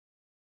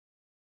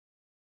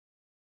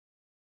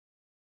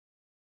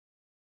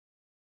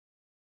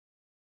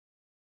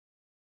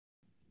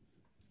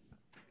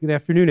Good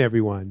afternoon,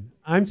 everyone.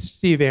 I'm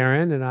Steve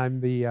Aaron, and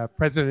I'm the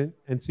president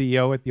and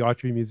CEO at the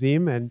Autry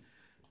Museum, and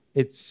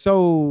it's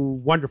so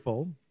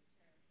wonderful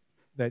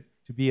to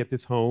be at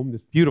this home,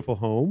 this beautiful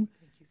home,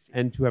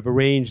 and to have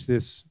arranged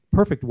this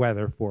perfect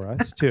weather for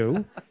us,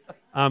 too.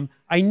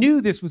 I knew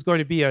this was going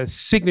to be a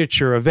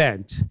signature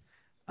event.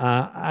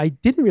 I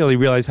didn't really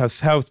realize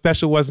how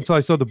special it was until I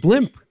saw the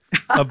blimp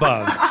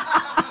above.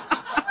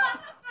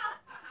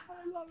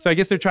 So I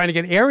guess they're trying to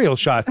get aerial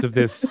shots of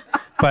this,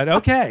 but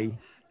okay.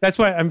 That's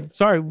why I'm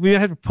sorry. We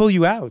had to pull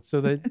you out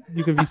so that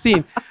you can be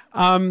seen.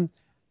 I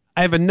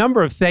have a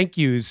number of thank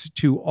yous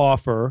to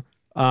offer.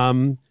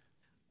 I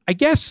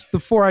guess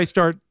before I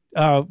start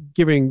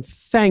giving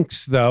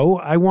thanks, though,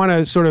 I want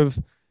to sort of,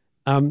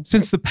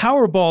 since the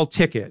Powerball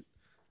ticket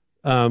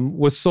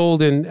was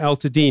sold in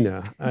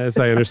Pasadena, as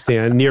I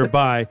understand,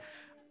 nearby,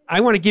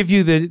 I want to give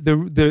you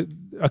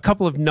a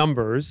couple of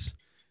numbers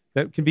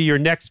that can be your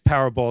next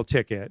Powerball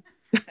ticket.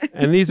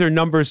 And these are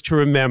numbers to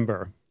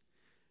remember.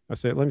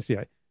 Let me see.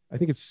 I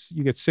think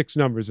you get 6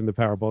 numbers in the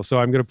Powerball, so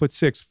I'm going to put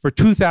 6 for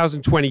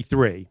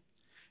 2023.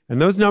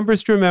 And those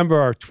numbers to remember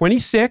are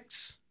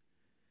 26,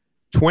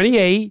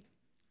 28,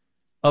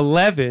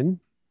 11,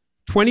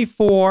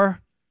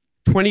 24,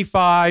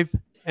 25,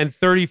 and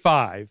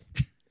 35.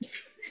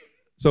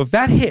 So if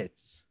that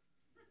hits,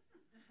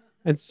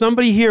 and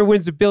somebody here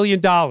wins $1 billion,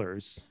 do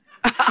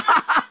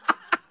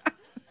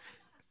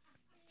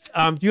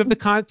you have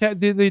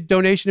the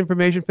donation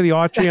information for the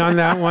Autry on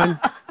that one,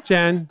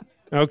 Jen?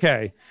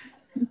 Okay.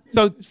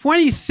 So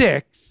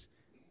 26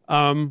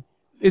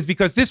 is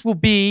because this will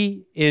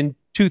be, in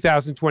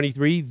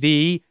 2023,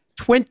 the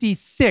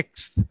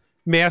 26th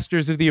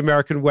Masters of the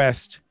American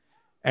West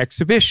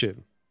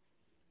exhibition.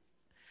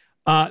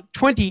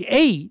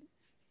 28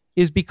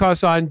 is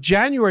because on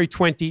January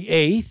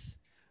 28th,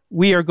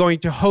 we are going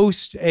to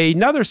host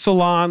another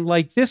salon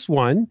like this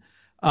one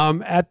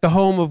at the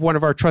home of one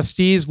of our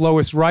trustees,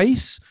 Lois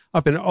Rice,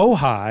 up in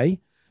Ojai,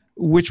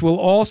 which will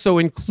also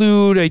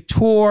include a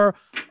tour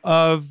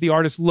of the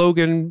artist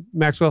Logan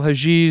Maxwell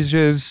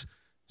Hagij's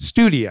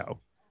studio.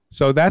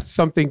 So that's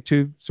something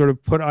to sort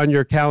of put on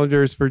your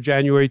calendars for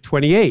January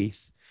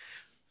 28th.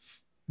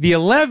 The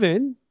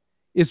 11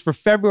 is for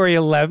February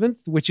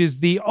 11th, which is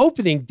the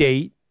opening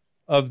date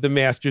of the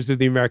Masters of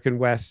the American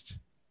West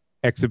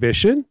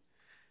exhibition.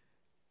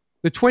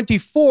 The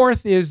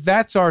 24th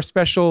that's our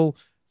special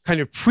kind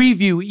of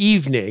preview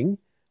evening,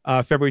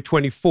 February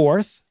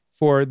 24th.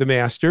 For the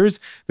Masters.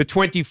 The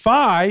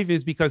 25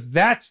 is because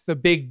that's the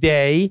big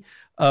day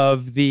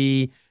of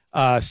the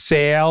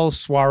sale,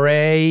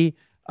 soiree,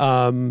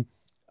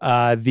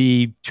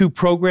 the 2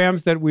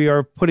 programs that we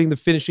are putting the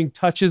finishing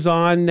touches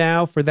on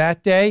now for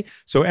that day.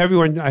 So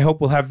everyone, I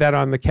hope, will have that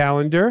on the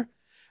calendar.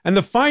 And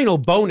the final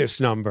bonus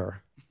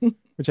number,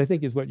 which I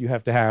think is what you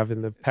have to have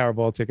in the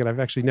Powerball ticket. I've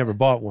actually never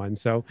bought one.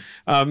 So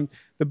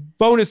the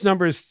bonus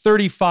number is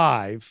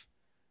 35.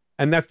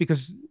 And that's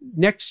because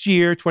next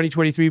year,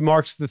 2023,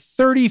 marks the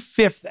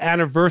 35th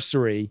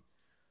anniversary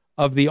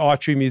of the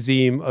Autry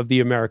Museum of the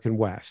American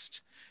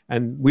West.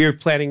 And we're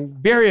planning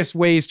various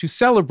ways to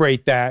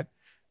celebrate that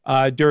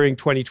during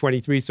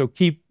 2023. So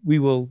we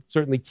will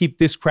certainly keep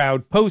this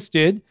crowd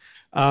posted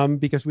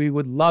because we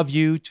would love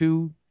you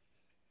to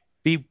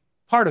be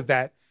part of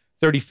that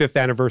 35th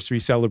anniversary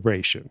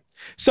celebration.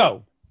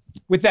 So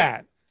with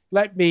that,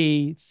 let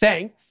me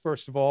thank,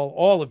 first of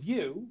all of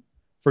you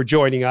for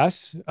joining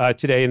us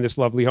today in this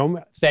lovely home.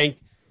 Thank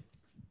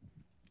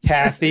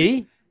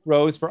Kathy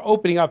Rose for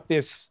opening up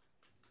this.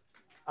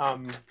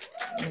 Well,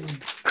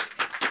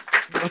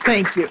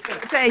 thank you.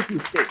 Thank you,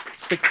 Steve.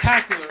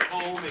 Spectacular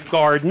home and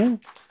garden.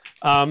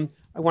 I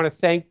want to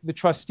thank the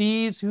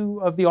trustees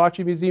of the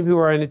Autry Museum who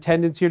are in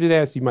attendance here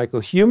today. I see Michael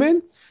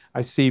Heumann,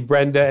 I see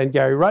Brenda and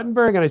Gary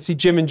Ruttenberg, and I see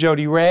Jim and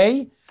Jody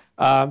Ray.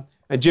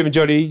 And Jim and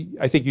Jody,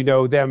 I think you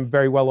know them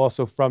very well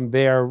also from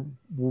their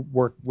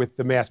work with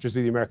the Masters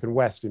of the American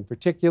West in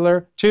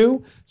particular,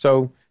 too.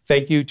 So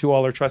thank you to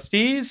all our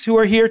trustees who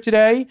are here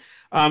today.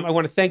 I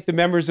want to thank the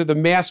members of the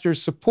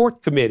Masters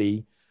Support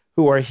Committee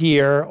who are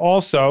here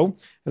also.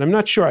 And I'm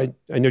not sure, I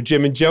know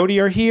Jim and Jody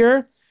are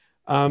here.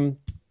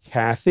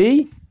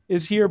 Kathy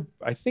is here.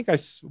 I think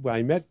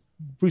I met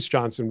Bruce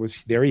Johnson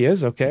there he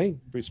is, okay.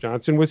 Bruce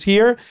Johnson was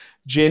here.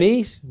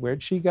 Ginny,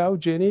 where'd she go?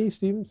 Ginny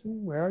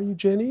Stevenson, where are you,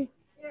 Ginny?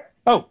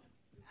 Oh,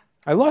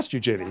 I lost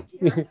you, Ginny.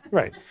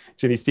 Right.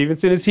 Ginny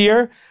Stevenson is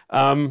here.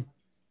 I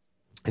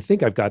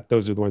think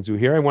those are the ones who are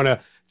here. I want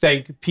to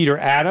thank Peter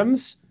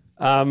Adams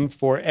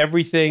for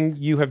everything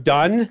you have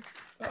done,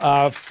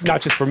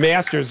 not just for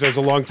Masters as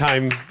a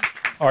longtime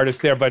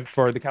artist there, but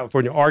for the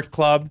California Art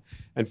Club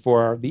and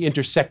for the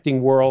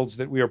intersecting worlds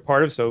that we are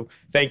part of. So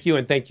thank you,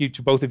 and thank you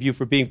to both of you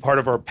for being part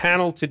of our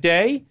panel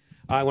today.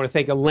 I want to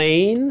thank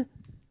Elaine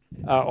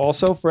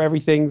also for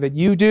everything that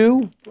you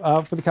do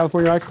for the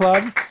California Art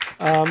Club.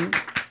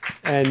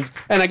 And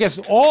I guess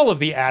all of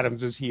the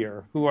Adamses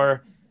here who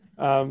are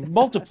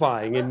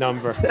multiplying in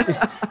number.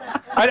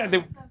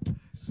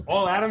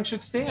 All Adams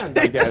should stand,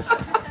 I guess.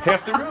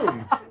 Half the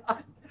room.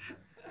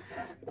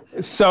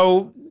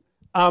 So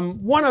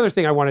one other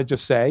thing I want to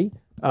just say,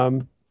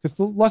 because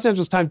the Los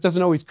Angeles Times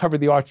doesn't always cover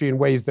the Autry in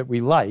ways that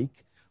we like.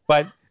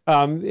 But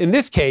in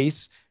this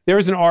case, there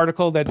is an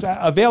article that's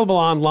available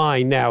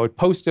online now. It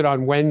posted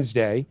on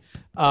Wednesday.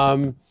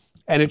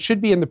 And it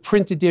should be in the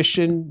print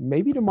edition,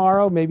 maybe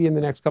tomorrow, maybe in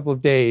the next couple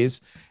of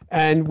days.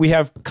 And we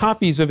have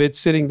copies of it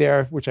sitting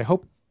there, which I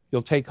hope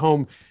you'll take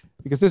home,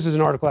 because this is an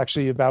article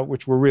actually about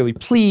which we're really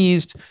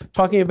pleased,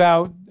 talking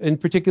about, in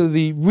particular,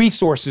 the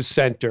Resources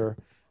Center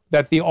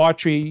that the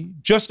Autry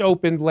just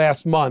opened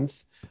last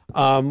month,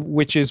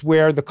 which is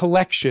where the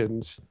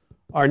collections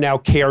are now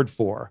cared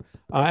for.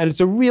 And it's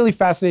a really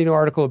fascinating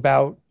article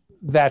about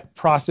that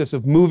process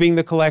of moving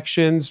the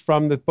collections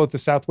from both the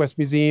Southwest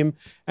Museum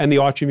and the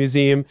Autry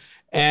Museum,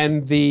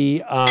 and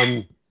the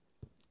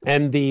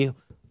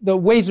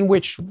ways in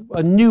which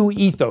a new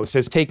ethos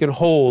has taken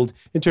hold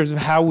in terms of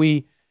how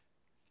we,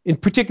 in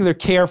particular,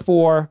 care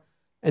for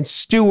and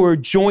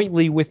steward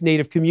jointly with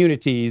Native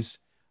communities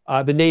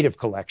the Native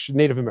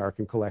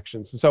American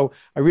collections. And so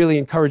I really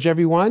encourage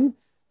everyone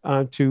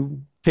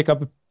to pick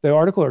up the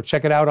article or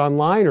check it out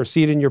online or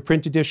see it in your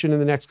print edition in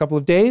the next couple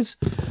of days.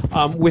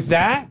 With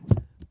that,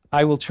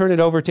 I will turn it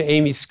over to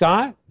Amy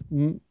Scott,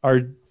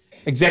 our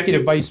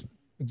Executive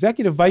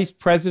Vice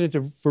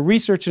President for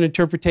Research and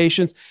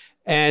Interpretations,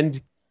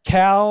 and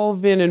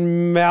Calvin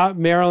and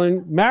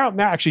Marilyn,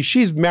 actually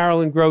she's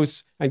Marilyn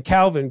Gross and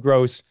Calvin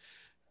Gross,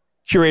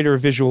 Curator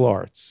of Visual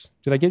Arts.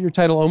 Did I get your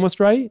title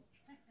almost right?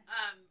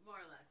 More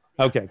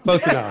or less. Okay,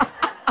 close enough.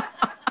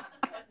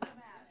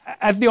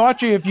 At the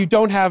Autry, if you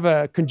don't have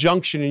a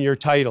conjunction in your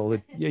title,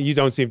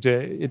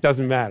 it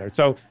doesn't matter.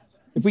 So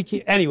if we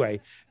can, anyway,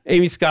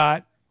 Amy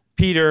Scott,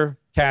 Peter,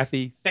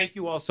 Kathy, thank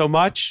you all so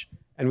much.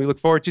 And we look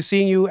forward to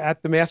seeing you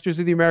at the Masters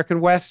of the American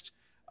West,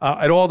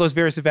 at all those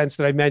various events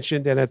that I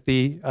mentioned, and at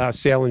the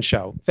Salon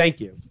show.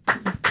 Thank you.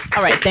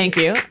 All right, thank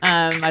you.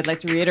 I'd like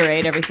to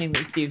reiterate everything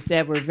that Steve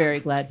said. We're very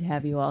glad to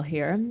have you all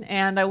here.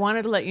 And I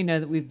wanted to let you know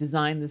that we've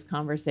designed this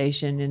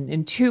conversation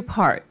in two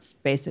parts,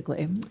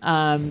 basically.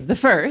 The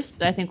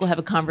first, I think we'll have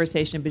a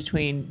conversation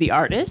between the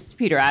artist,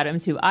 Peter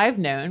Adams, who I've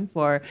known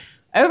for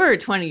over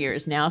 20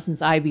 years now,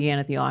 since I began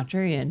at the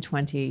Autry in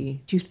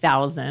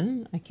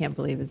 2000. I can't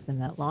believe it's been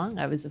that long.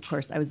 I was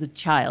a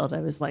child. I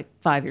was like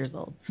 5 years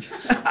old.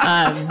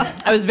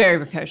 I was very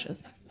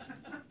precocious.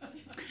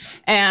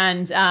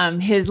 And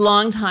his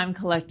longtime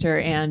collector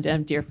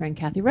and dear friend,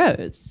 Kathy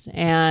Rose,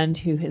 and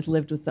who has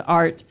lived with the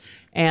art.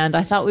 And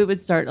I thought we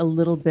would start a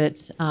little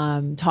bit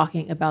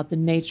talking about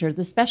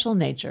the special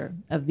nature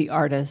of the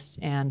artist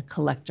and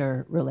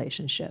collector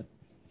relationship.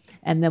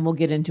 And then we'll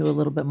get into a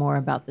little bit more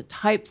about the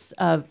types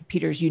of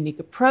Peter's unique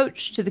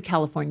approach to the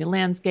California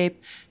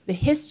landscape, the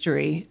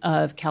history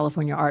of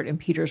California art and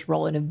Peter's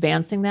role in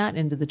advancing that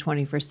into the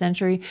 21st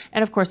century.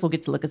 And of course, we'll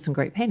get to look at some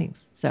great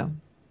paintings. So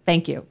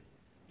thank you.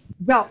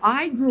 Well,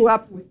 I grew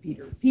up with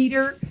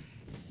Peter.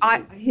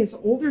 His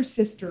older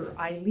sister,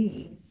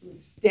 Eileen,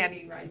 who's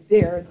standing right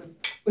there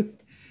with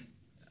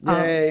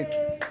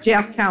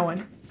Jeff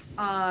Cowan.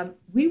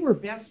 We were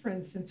best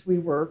friends since we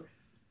were,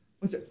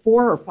 was it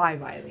 4 or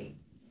 5, Eileen?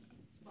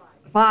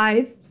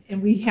 5,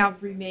 and we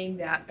have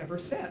remained that ever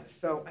since.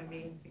 So, I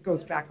mean, it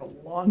goes back a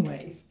long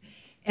ways.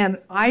 And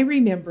I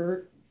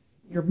remember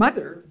your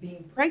mother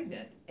being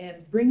pregnant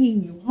and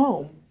bringing you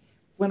home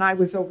when I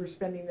was over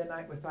spending the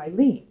night with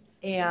Eileen.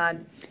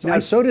 And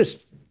so does,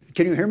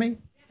 can you hear me?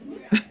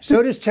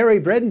 So does Terry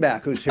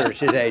Bredenbach, who's here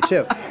today,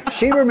 too.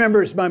 She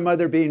remembers my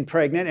mother being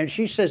pregnant, and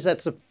she says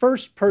that's the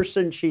first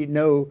person she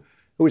knew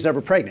who was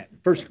ever pregnant.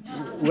 First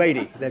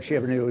lady that she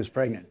ever knew was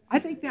pregnant. I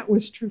think that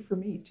was true for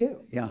me, too.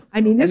 Yeah. I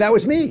mean, and that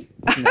was me.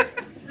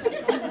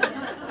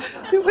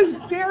 It was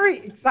very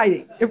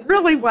exciting. It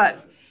really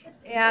was.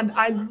 And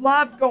I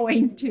loved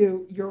going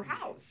to your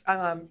house.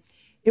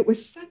 It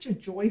was such a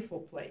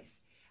joyful place.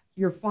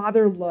 Your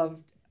father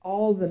loved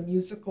all the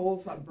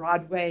musicals on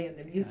Broadway, and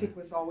the music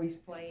was always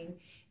playing.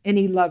 And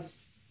he loved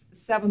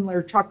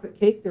 7-layer chocolate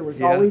cake. There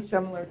was always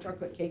 7-layer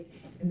chocolate cake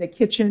in the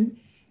kitchen.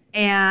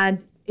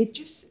 And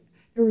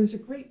there was a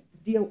great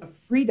deal of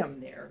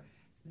freedom there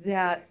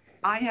that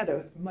I had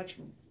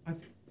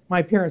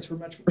my parents were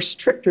much more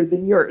stricter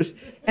than yours.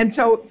 And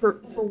so for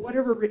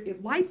whatever,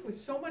 life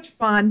was so much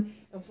fun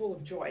and full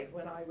of joy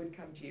when I would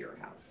come to your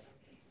house.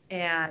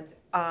 And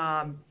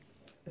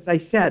as I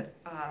said,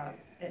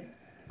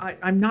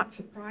 I'm not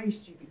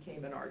surprised you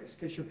became an artist,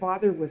 because your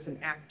father was an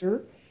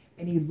actor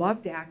and he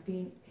loved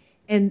acting.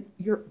 And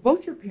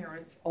both your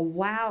parents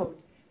allowed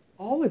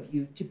all of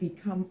you to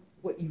become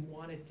what you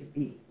wanted to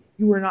be.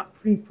 You were not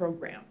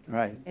pre-programmed.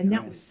 Right. And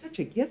that was such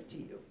a gift to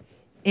you.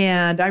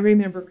 And I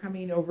remember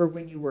coming over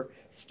when you were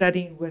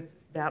studying with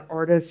that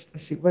artist.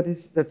 Let's see, what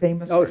is the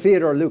famous artist?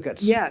 Theodore Lukács.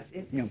 Yes.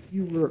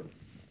 You were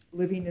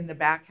living in the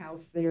back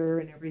house there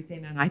and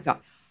everything. And I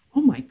thought,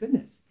 oh my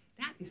goodness,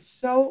 that is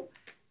so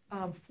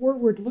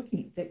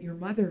forward-looking that your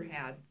mother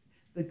had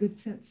the good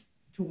sense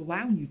to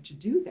allow you to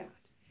do that.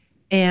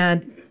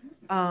 And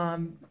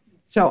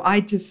so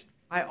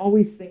I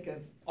always think of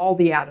all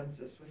the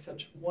Adamses with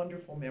such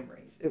wonderful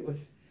memories. It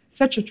was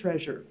such a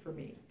treasure for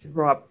me to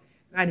grow up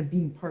kind of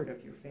being part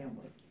of your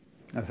family.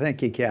 Oh,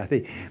 thank you,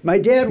 Kathy. My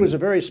dad was a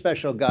very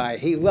special guy.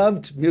 He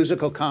loved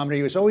musical comedy.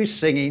 He was always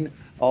singing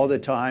all the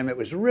time. It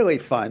was really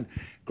fun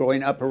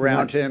growing up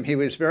around him. He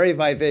was very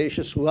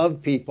vivacious,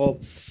 loved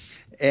people.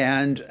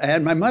 And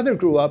my mother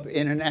grew up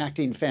in an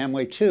acting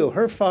family, too.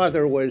 Her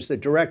father was the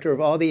director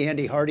of all the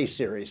Andy Hardy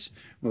series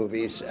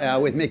movies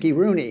with Mickey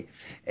Rooney.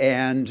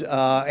 And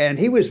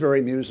he was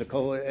very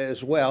musical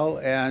as well,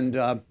 and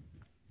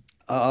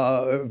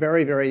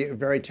very, very,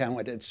 very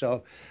talented.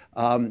 So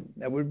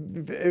it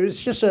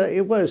was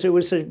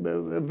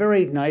a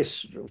very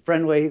nice,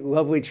 friendly,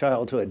 lovely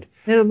childhood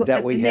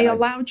that we had. They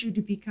allowed you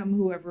to become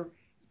whoever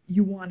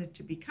you wanted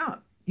to become.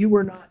 You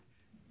were not.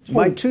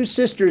 My two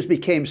sisters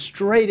became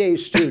straight-A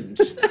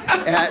students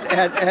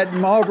at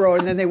Marlborough,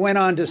 and then they went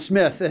on to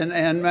Smith.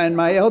 And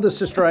my eldest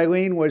sister,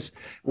 Eileen, was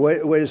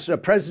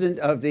president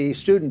of the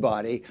student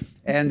body,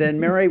 and then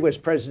Mary was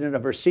president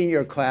of her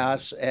senior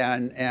class,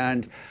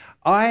 and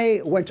I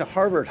went to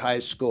Harvard High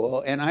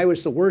School, and I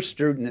was the worst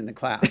student in the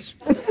class.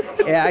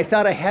 And I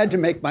thought I had to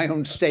make my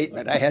own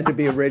statement. I had to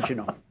be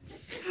original.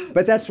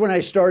 But that's when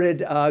I started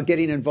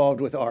getting involved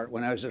with art,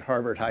 when I was at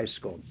Harvard High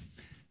School.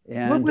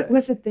 And what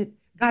was it that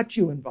got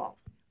you involved?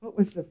 What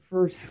was the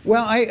first?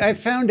 Well, I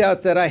found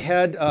out that I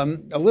had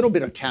a little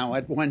bit of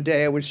talent. One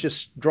day I was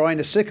just drawing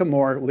a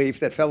sycamore leaf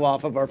that fell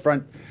off of our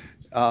front,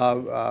 in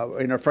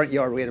our front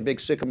yard. We had a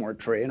big sycamore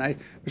tree, and I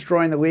was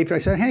drawing the leaf, and I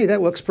said, hey,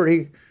 that looks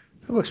pretty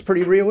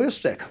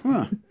realistic.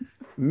 Huh.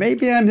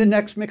 Maybe I'm the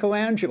next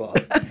Michelangelo.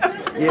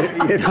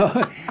 you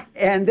know?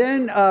 And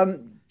then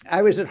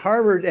I was at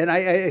Harvard, and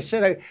I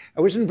said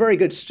I wasn't a very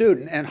good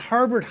student. And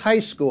Harvard High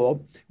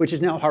School, which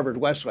is now Harvard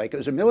Westlake, it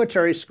was a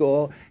military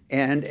school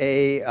and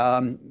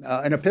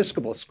an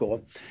Episcopal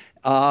school.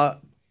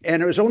 And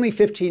it was only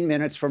 15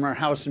 minutes from our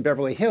house in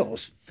Beverly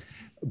Hills.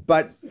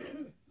 But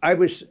I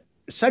was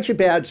such a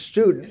bad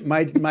student,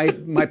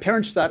 my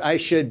parents thought I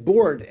should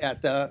board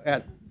at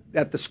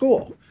the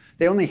school.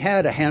 They only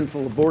had a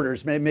handful of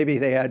boarders. Maybe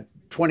they had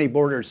 20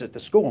 boarders at the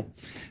school.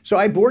 So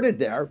I boarded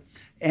there,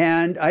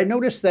 and I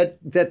noticed that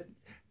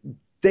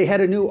they had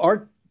a new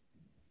art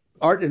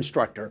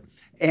instructor,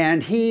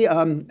 and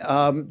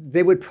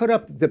they would put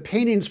up the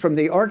paintings from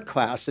the art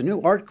class, the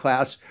new art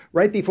class,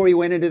 right before you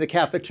went into the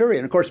cafeteria.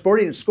 And of course,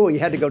 boarding at school, you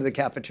had to go to the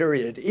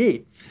cafeteria to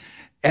eat.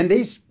 And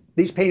these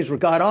paintings were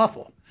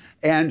god-awful.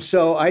 And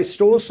so I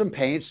stole some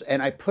paints,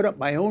 and I put up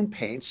my own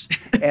paints,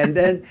 and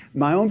then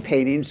my own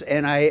paintings,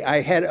 and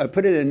I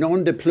put it in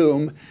nom de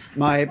plume.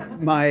 My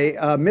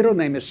middle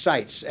name is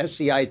Seitz,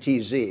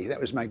 S-E-I-T-Z.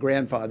 That was my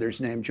grandfather's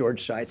name,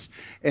 George Seitz.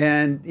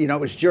 And, you know,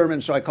 it was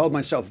German, so I called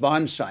myself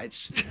von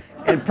Seitz.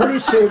 And pretty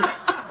soon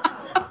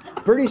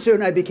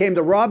I became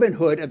the Robin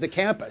Hood of the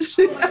campus.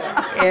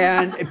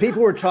 And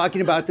people were talking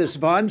about this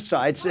von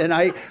Seitz, and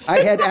I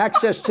had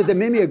access to the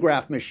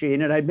mimeograph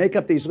machine, and I'd make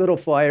up these little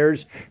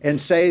flyers and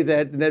say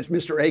that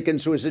Mr.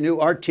 Akins, who was a new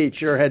art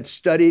teacher, had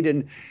studied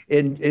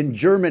in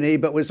Germany,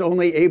 but was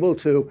only able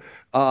to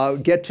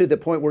get to the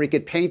point where he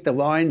could paint the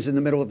lines in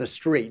the middle of the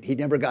street. He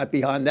never got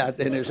beyond that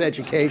in his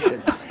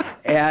education.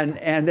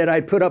 And then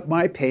I'd put up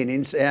my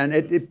paintings,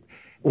 and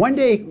one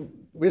day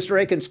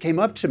Mr. Akins came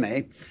up to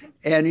me,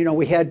 and, you know,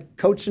 we had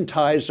coats and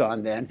ties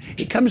on then.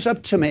 He comes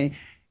up to me,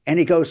 and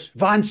he goes,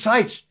 von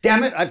Seitz,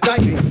 damn it, I've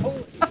got you. He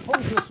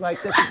pulls this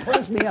like this. He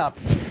pulls me up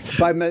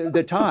by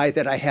the tie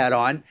that I had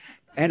on.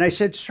 And I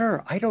said,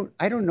 sir, I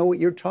don't know what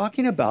you're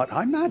talking about.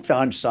 I'm not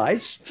von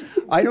Seitz.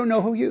 I don't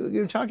know who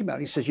you're talking about.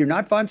 He says, you're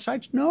not von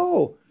Seitz?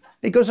 No.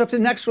 He goes up to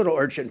the next little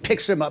urchin,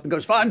 picks him up, and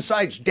goes, von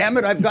Seitz, damn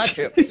it, I've got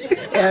you.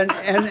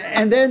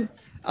 and then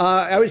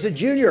I was a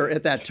junior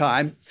at that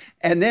time.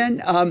 And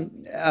then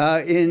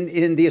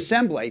in the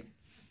assembly,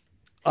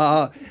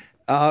 all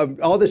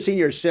the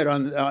seniors sit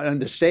on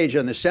the stage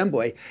on the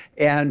assembly,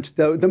 and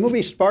the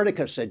movie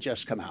Spartacus had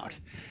just come out.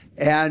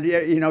 And,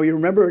 you know, you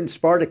remember in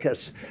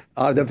Spartacus,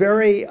 the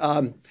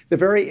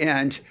very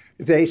end,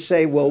 they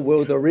say, well,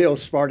 will the real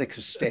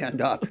Spartacus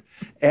stand up?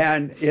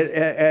 And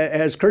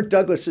as Kirk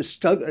Douglas is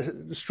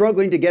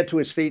struggling to get to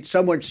his feet,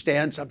 someone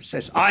stands up and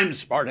says, I'm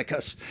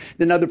Spartacus.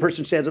 Another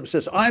person stands up and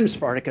says, I'm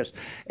Spartacus.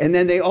 And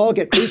then they all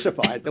get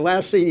crucified. The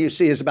last scene you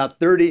see is about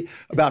 50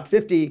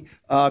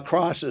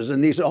 crosses,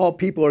 and these all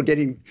people are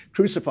getting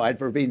crucified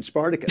for being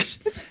Spartacus.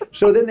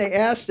 So then they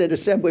asked at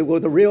assembly, will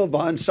the real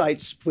von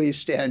Seitz please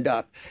stand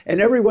up? And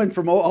everyone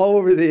from all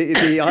over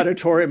the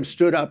auditorium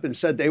stood up and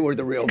said they were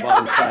the real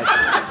von Seitz.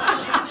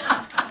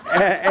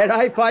 And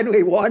I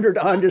finally wandered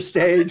onto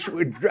stage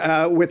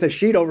with a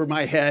sheet over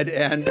my head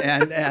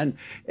and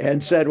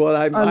said, well,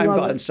 I'm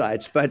von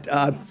Seitz. But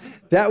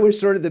that was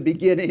sort of the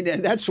beginning,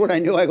 and that's when I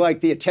knew I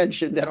liked the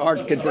attention that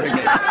art could bring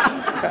me.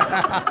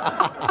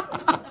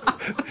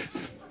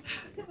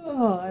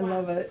 Oh, I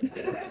love it.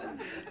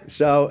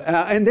 So,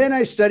 and then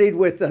I studied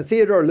with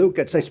Theodore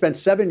Lukatz. I spent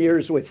 7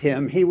 years with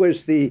him. He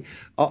was the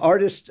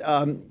artist.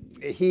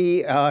 He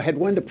had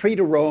won the Prix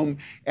de Rome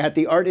at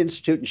the Art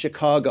Institute in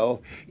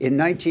Chicago in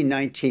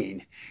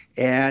 1919.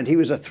 And he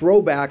was a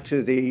throwback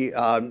to the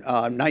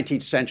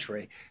 19th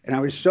century. And I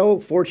was so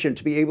fortunate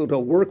to be able to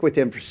work with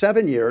him for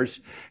 7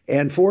 years.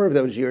 And 4 of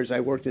those years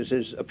I worked as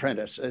his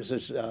apprentice, as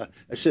his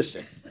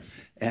assistant.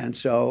 And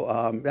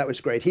so that was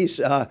great. He's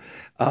a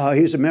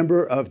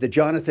member of the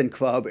Jonathan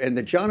Club, and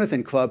the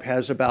Jonathan Club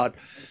has about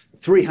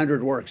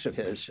 300 works of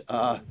his.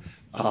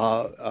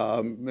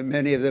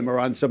 Many of them are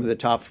on some of the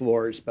top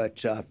floors,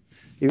 but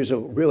he was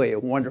really a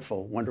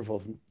wonderful, wonderful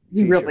teacher.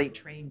 He really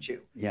trained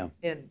you. Yeah.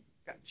 And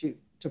got you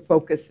to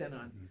focus in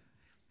on.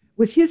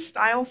 Was his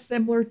style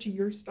similar to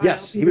your style?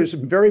 Yes, he was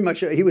very much.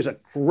 He was a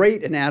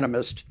great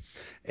anatomist,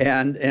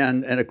 and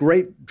a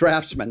great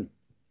draftsman,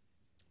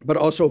 but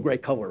also a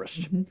great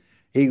colorist. Mm-hmm.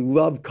 He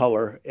loved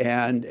color,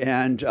 and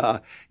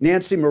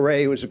Nancy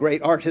Murray, who was a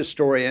great art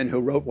historian who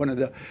wrote one of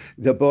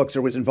the books,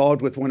 or was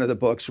involved with one of the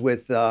books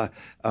with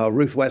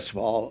Ruth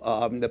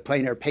Westphal, the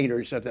plein air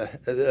painters of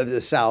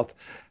the South,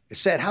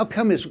 said, "How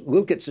come his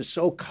Lukács is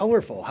so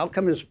colorful? How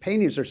come his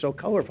paintings are so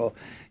colorful?"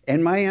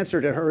 And my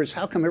answer to her is,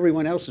 "How come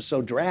everyone else is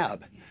so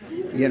drab?"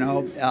 You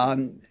know,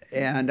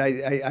 and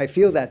I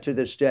feel that to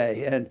this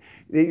day, and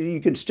you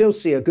can still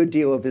see a good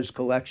deal of his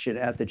collection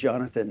at the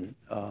Jonathan.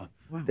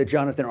 Wow. The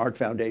Jonathan Art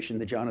Foundation,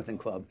 the Jonathan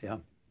Club, yeah.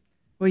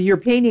 Well, your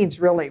paintings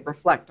really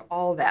reflect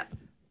all that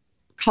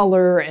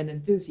color and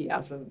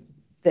enthusiasm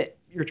that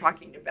you're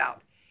talking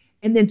about.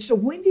 And then, so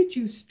when did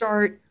you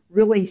start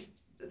really,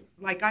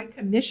 like I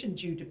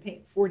commissioned you to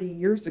paint 40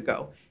 years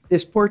ago,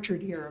 this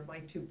portrait here of my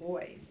 2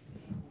 boys.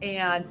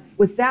 And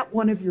was that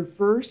one of your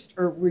first,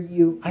 or were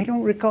you? I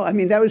don't recall. I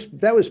mean, that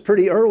was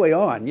pretty early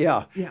on,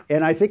 yeah.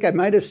 And I think I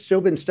might have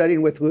still been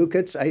studying with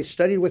Lukács. I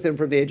studied with him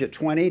from the age of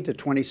 20 to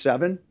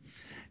 27.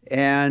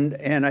 And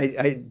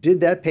I did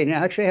that painting. I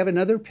actually have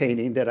another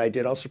painting that I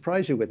did. I'll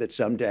surprise you with it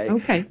someday.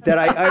 Okay. That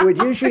I would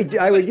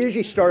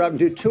usually start out and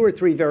do 2 or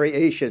 3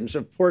 variations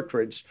of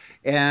portraits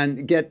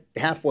and get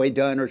halfway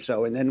done or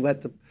so, and then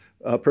let the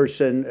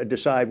person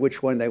decide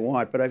which one they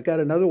want. But I've got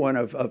another one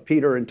of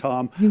Peter and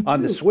Tom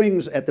on the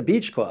swings at the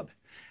beach club,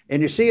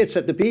 and you see it's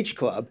at the beach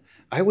club.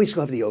 I always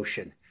love the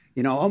ocean.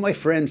 You know, all my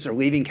friends are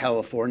leaving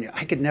California.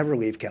 I could never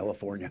leave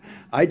California.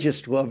 I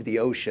just love the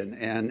ocean,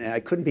 and I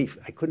couldn't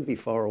be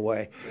far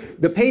away.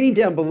 The painting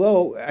down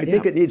below, I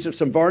think it needs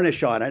some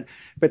varnish on it,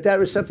 but that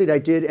was something I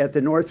did at the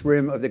north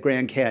rim of the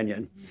Grand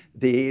Canyon,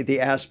 the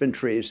aspen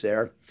trees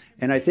there,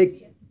 and I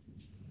think.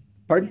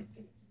 Pardon?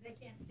 They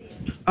can't see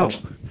it. Oh,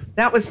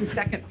 that was the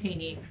second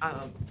painting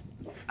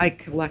I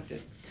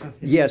collected.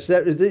 Yes,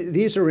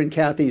 these are in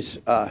Kathy's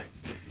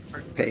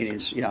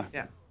paintings. Yeah.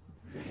 Yeah.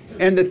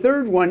 And the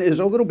third one is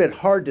a little bit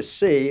hard to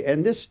see,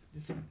 and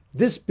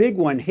this big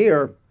one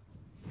here,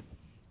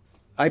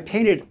 I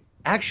painted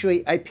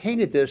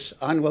this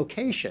on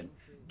location,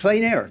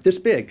 plein air, this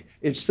big.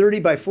 It's 30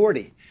 by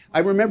 40. I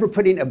remember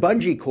putting a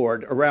bungee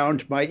cord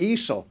around my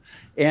easel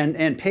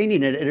and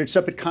painting it, and it's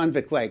up at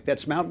Convict Lake.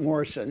 That's Mount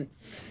Morrison.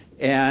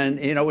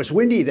 And you know, it was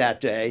windy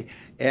that day,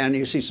 and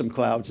you see some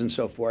clouds and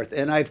so forth.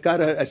 And I've got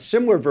a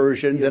similar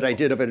version that I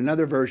did of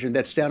another version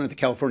that's down at the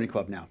California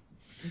Club now.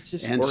 It's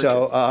just and gorgeous.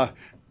 So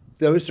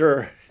those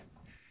are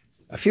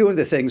a few of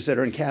the things that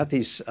are in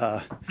Kathy's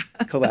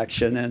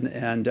collection.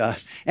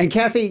 And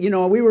Kathy, you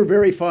know, we were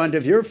very fond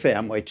of your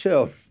family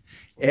too.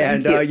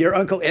 And your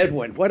Uncle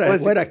Edwin, what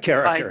a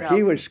character.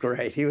 He was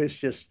great. He was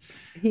just...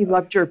 He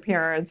loved your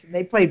parents, and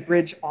they played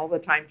bridge all the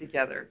time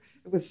together.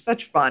 It was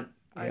such fun.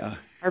 Yeah.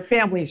 Our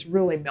families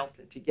really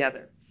melted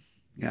together.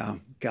 Yeah,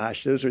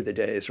 gosh, those were the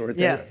days, weren't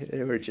they? Yes.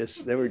 They were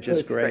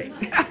just great.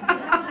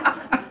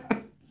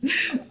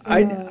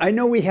 I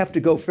know we have to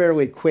go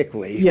fairly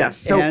quickly. Yes.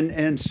 So,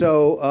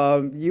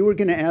 so you were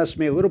going to ask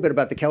me a little bit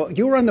about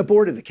you were on the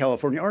board of the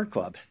California Art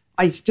Club.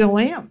 I still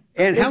am.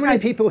 And how many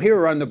people here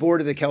are on the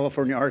board of the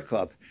California Art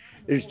Club?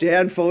 There's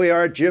Dan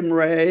Folliard, Jim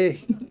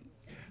Ray,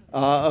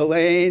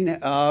 Elaine,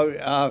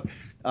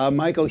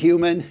 Michael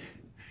Heumann,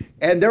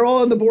 and they're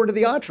all on the board of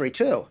the Autry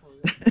too.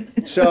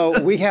 So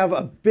we have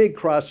a big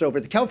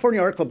crossover. The California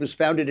Art Club was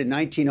founded in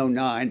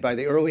 1909 by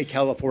the early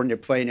California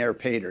plein air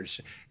painters,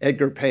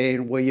 Edgar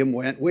Payne, William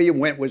Wendt. William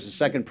Wendt was the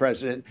second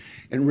president,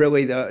 and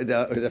really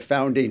the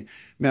founding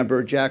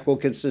member, Jack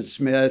Wilkinson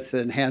Smith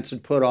and Hanson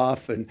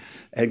Puthoff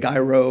and Guy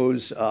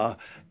Rose.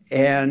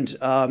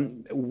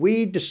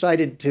 We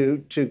decided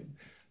to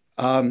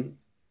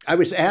I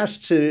was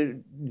asked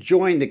to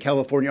join the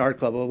California Art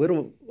Club. A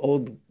little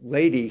old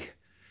lady,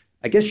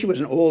 I guess she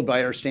wasn't old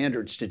by our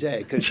standards today,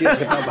 because she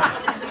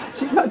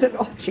wasn't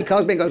old. She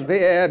calls me and goes,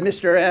 "Yeah,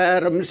 Mr.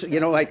 Adams," you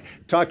know, like,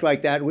 talked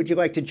like that. "Would you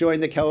like to join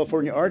the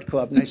California Art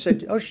Club?" And I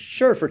said, "Oh,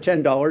 sure, for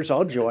 $10,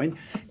 I'll join."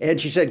 And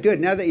she said, "Good,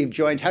 now that you've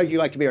joined, how would you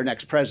like to be our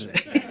next president?"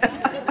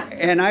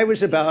 And I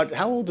was about,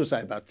 how old was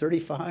I? About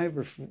 35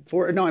 or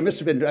 40? No, I must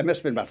have been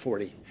about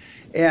 40.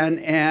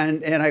 And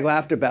I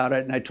laughed about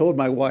it, and I told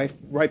my wife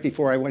right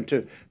before I went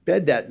to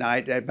bed that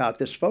night about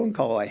this phone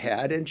call I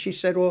had, and she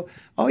said, "Well,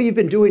 all you've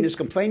been doing is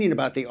complaining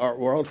about the art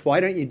world.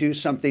 Why don't you do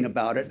something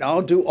about it? And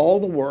I'll do all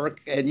the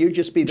work, and you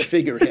just be the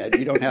figurehead.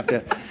 You don't have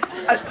to."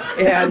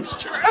 That's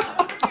true.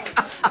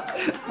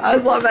 I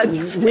love it.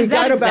 We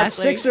got about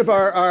exactly? 6 of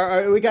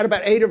we got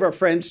about 8 of our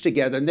friends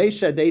together, and they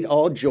said they'd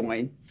all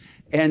join.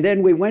 And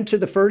then we went to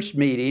the first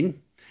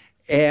meeting,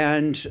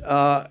 and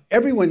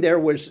everyone there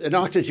was an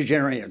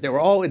octogenarian. They were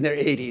all in their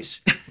 80s.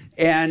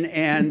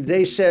 And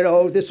they said,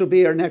 oh, this will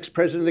be our next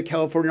president of the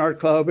California Art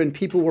Club. And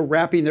people were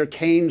rapping their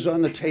canes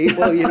on the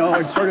table, you know,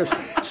 and sort of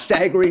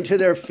staggering to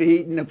their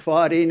feet and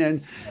applauding.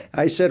 And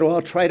I said, well,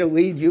 I'll try to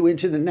lead you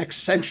into the next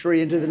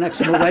century, into the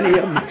next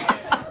millennium.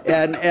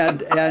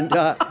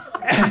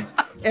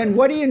 And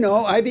what do you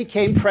know? I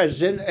became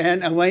president,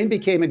 and Elaine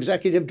became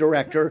executive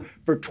director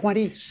for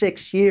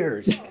 26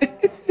 years.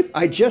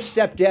 I just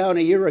stepped down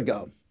a year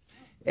ago.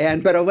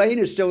 But Elaine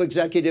is still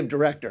executive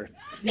director.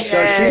 Yay.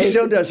 So she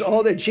still does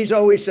all that. She's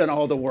always done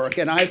all the work.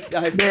 And I've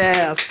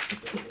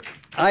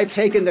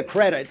taken the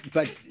credit,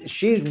 but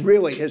she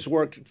really has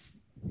worked.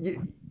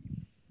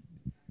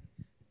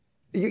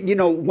 You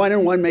know, 1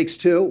 and 1 makes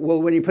 2.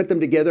 Well, when you put them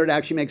together, it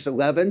actually makes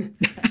 11.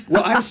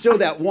 Well, I'm still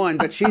that 1,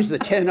 but she's the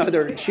 10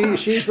 other.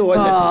 She's the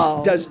one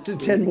that does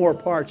 10 more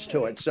parts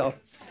to it. So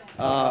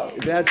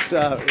that's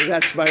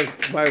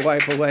my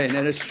wife Elaine,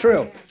 and it's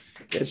true.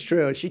 It's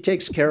true. She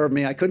takes care of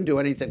me. I couldn't do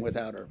anything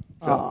without her.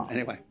 So,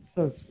 anyway.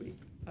 So sweet.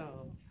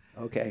 Oh.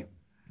 Okay.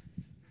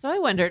 So I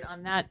wondered,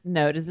 on that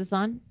note, is this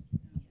on?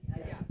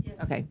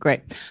 Okay,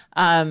 great.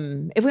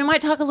 If we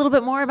might talk a little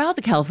bit more about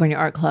the California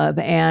Art Club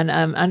and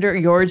under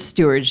your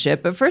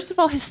stewardship. But first of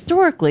all,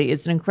 historically,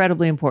 it's an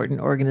incredibly important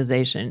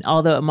organization,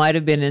 although it might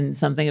have been in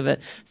something of a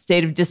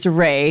state of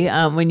disarray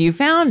when you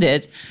found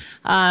it.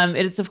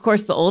 It is, of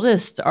course, the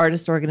oldest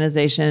artist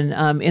organization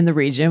in the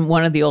region,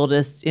 one of the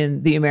oldest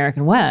in the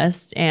American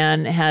West,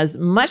 and has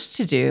much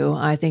to do,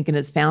 I think, in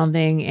its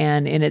founding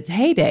and in its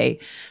heyday,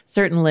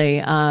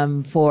 certainly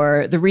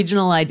for the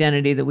regional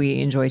identity that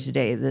we enjoy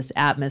today, this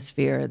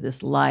atmosphere, this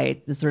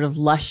light, this sort of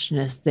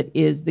lushness that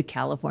is the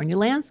California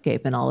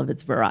landscape in all of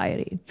its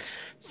variety.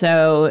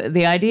 So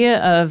the idea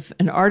of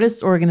an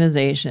artist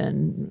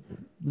organization,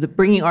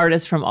 bringing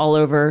artists from all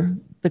over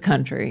the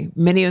country.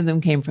 Many of them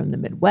came from the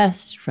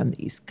Midwest, from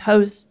the East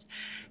Coast,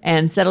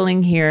 and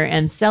settling here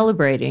and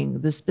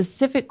celebrating the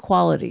specific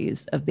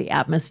qualities of the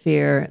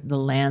atmosphere, the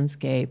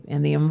landscape,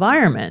 and the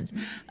environment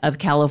of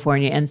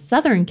California, and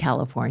Southern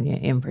California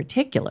in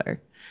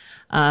particular,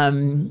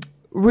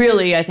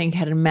 really, I think,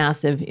 had a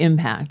massive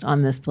impact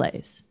on this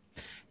place.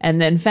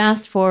 And then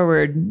fast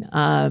forward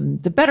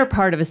the better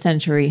part of a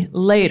century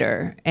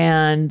later,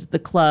 and the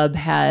club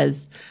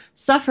has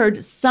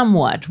suffered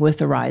somewhat with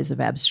the rise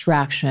of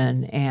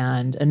abstraction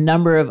and a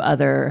number of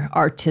other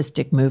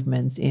artistic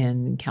movements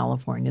in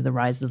California, the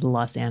rise of the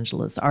Los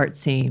Angeles art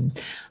scene,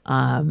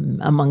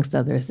 amongst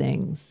other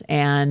things.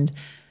 And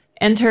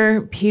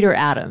enter Peter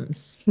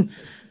Adams.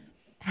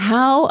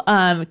 How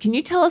can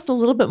you tell us a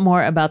little bit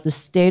more about the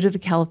state of the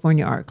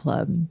California Art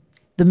Club,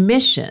 the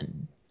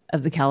mission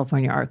of the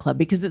California Art Club,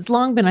 because it's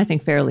long been, I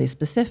think, fairly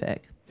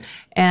specific,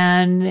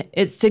 and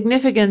its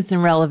significance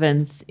and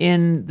relevance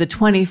in the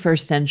 21st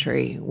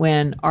century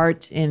when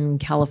art in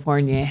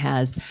California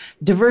has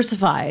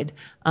diversified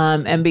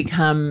and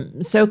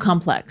become so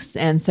complex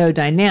and so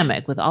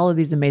dynamic with all of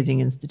these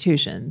amazing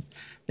institutions.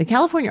 The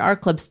California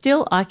Art Club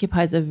still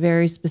occupies a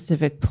very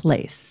specific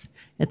place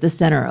at the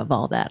center of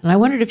all that. And I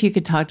wondered if you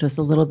could talk to us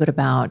a little bit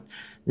about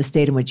the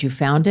state in which you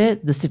found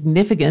it, the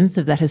significance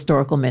of that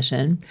historical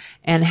mission,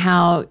 and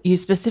how you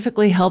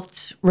specifically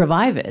helped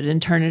revive it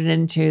and turn it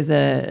into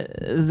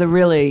the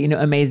really,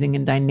 amazing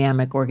and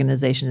dynamic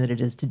organization that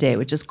it is today,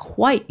 which is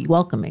quite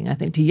welcoming, I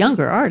think, to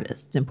younger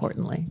artists,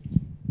 importantly.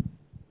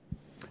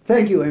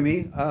 Thank you,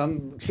 Amy.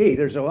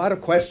 There's a lot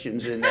of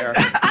questions in there.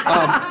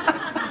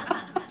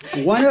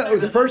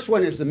 The first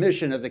one is the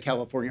mission of the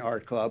California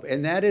Art Club,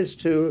 and that is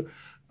to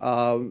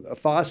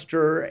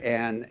foster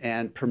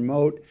and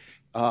promote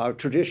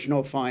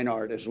traditional fine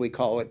art, as we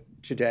call it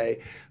today.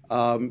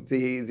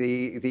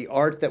 The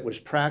art that was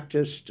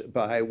practiced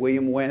by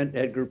William Wendt,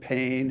 Edgar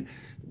Payne,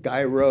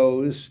 Guy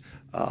Rose.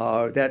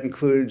 That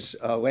includes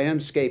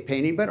landscape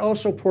painting, but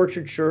also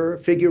portraiture,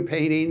 figure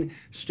painting,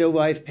 still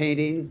life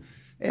painting,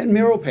 and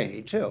mural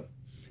painting too.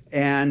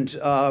 And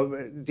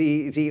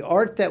the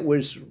art that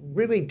was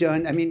really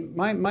done, I mean,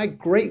 my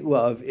great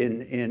love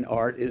in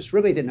art is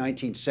really the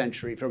 19th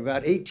century, from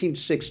about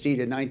 1860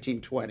 to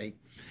 1920.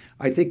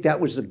 I think that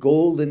was the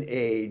golden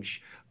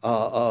age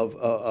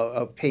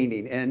of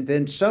painting. And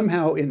then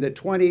somehow in the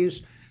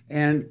 20s,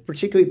 and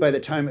particularly by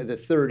the time of the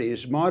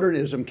 30s,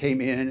 modernism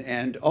came in,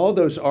 and all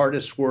those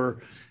artists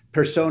were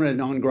persona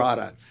non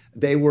grata.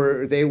 They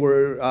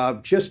were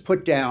just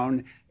put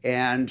down.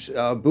 And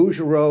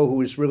Bouguereau,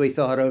 who is really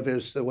thought of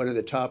as one of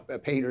the top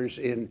painters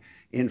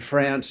in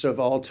France of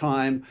all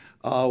time,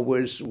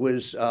 was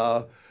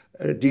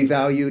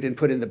devalued and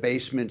put in the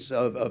basements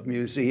of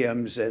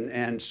museums,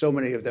 and so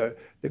many of the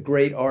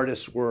great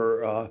artists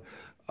were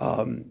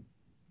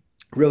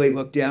really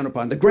looked down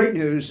upon. The great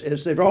news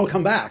is they've all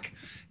come back,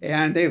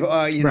 and they've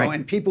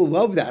and people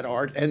love that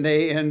art, and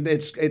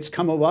it's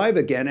come alive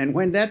again. And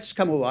when that's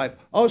come alive,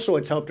 also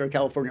it's helped our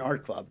California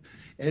Art Club.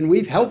 And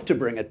we've helped to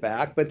bring it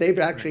back, but they've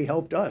actually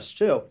helped us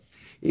too.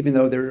 even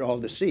though they're all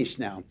deceased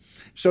now.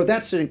 So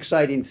that's an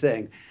exciting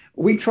thing.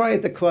 We try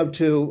at the club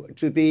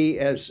to be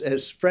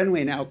as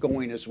friendly and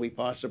outgoing as we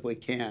possibly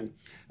can.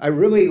 I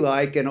really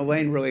like, and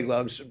Elaine really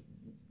loves,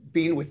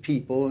 being with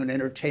people and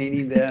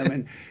entertaining them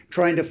and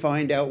trying to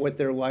find out what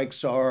their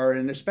likes are,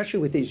 and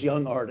especially with these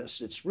young artists,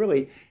 it's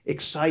really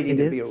exciting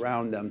to be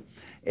around them.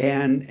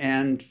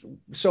 And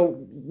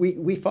so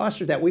we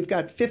foster that. We've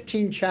got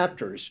 15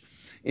 chapters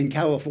in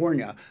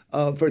California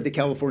for the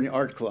California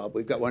Art Club.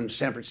 We've got one in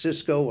San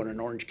Francisco, one in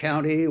Orange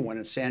County, one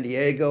in San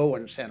Diego,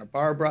 one in Santa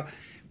Barbara.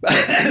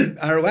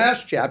 Our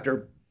last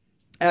chapter,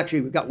 actually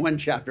we've got one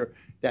chapter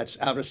that's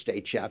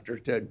out-of-state chapter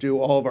to do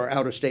all of our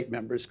out-of-state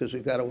members, because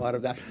we've got a lot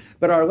of that.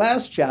 But our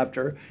last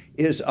chapter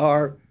is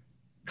our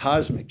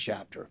cosmic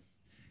chapter.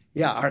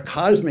 Yeah, our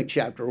cosmic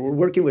chapter. We're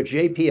working with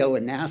JPL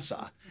and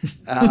NASA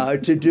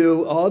to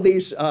do all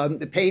these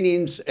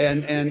paintings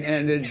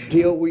and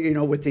deal, you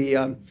know, with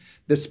the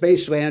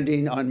space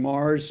landing on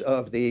Mars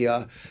of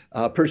the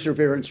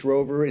Perseverance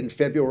rover in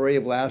February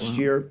of last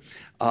year.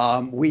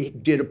 We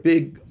did a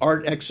big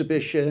art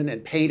exhibition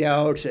and paint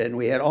out, and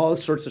we had all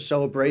sorts of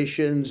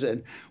celebrations,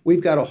 and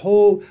we've got a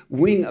whole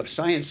wing of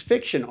science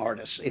fiction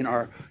artists in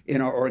our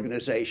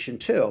organization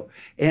too.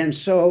 And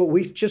so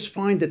we just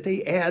find that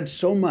they add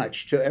so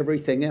much to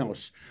everything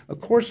else.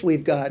 Of course,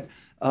 we've got,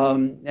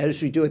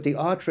 as we do at the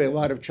Autry, a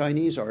lot of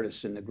Chinese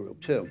artists in the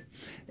group too.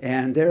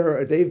 And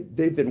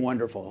they've been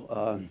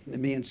wonderful.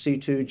 Me and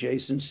C2,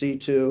 Jason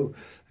C2,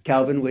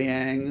 Calvin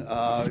Liang,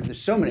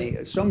 there's so many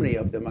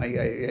of them.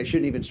 I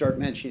shouldn't even start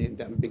mentioning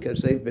them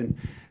because they've been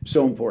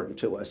so important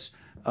to us.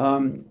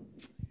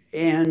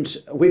 And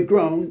we've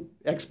grown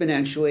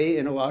exponentially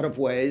in a lot of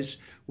ways.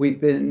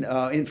 We've been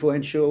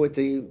influential with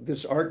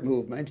this art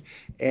movement,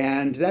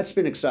 and that's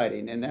been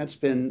exciting, and that's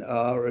been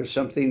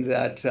something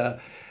that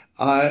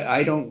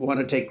I don't want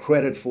to take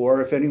credit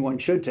for. If anyone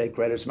should take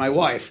credit, it's my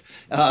wife.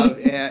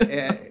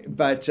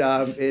 But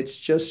it's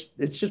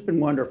just been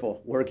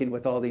wonderful working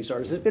with all these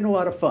artists. It's been a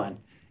lot of fun.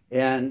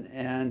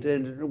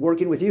 And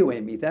working with you,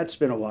 Amy, that's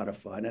been a lot of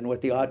fun. And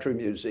with the Autry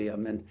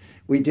Museum. And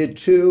we did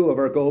 2 of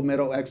our gold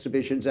medal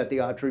exhibitions at the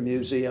Autry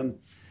Museum.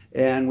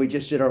 And we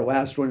just did our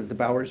last one at the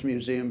Bowers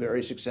Museum,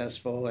 very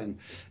successful. And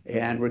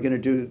we're going to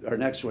do our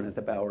next one at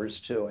the Bowers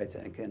too, I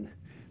think.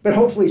 But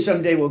hopefully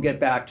someday we'll get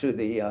back to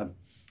the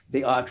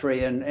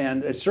Autry,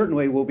 and it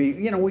certainly will be,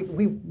 you know,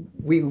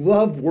 we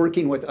love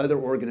working with other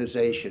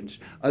organizations,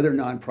 other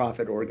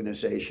nonprofit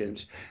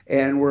organizations,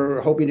 and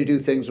we're hoping to do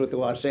things with the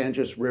Los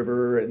Angeles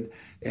River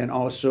and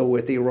also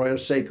with the Arroyo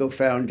Seco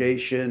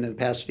Foundation and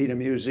Pasadena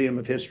Museum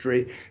of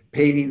History,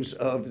 paintings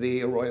of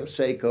the Arroyo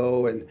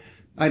Seco, and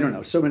I don't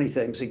know, so many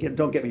things. Again,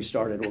 don't get me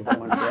started, we'll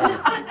go on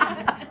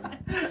forever.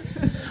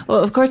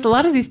 Well, of course, a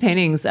lot of these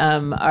paintings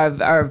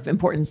are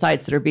important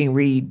sites that are being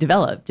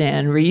redeveloped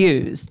and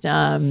reused.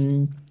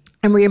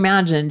 And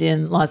reimagined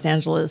in Los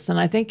Angeles. And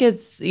I think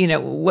it's, you know,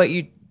 what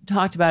you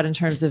talked about in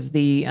terms of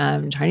the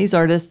Chinese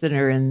artists that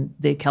are in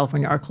the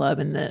California Art Club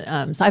and the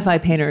sci-fi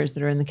painters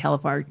that are in the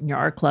California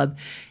Art Club.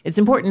 It's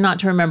important not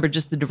to remember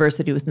just the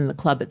diversity within the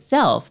club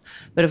itself,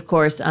 but of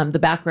course, the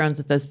backgrounds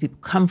that those people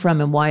come from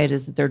and why it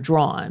is that they're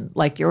drawn,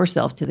 like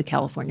yourself, to the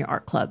California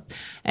Art Club.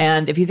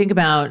 And if you think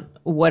about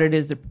what it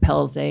is that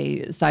propels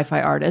a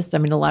sci-fi artist, I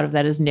mean, a lot of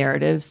that is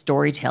narrative,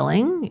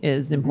 storytelling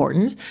is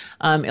important,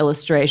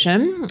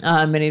 illustration.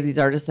 Many of these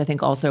artists, I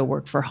think, also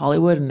work for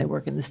Hollywood and they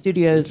work in the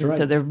studios. That's and right.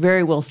 So they're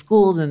very well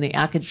schooled in the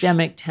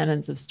academic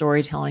tenets of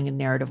storytelling and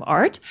narrative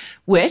art,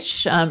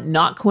 which,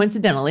 not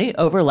coincidentally,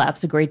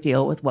 overlaps a great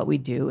deal with what we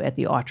do at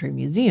the Autry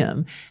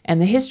Museum. And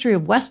the history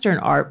of Western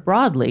art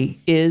broadly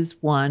is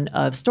one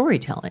of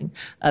storytelling,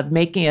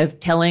 of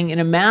telling and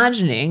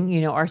imagining,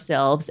 you know,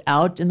 ourselves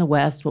out in the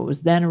West, what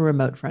was then a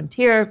remote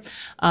frontier,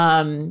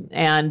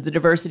 and the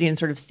diversity and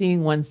sort of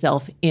seeing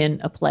oneself in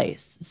a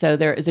place. So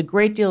there is a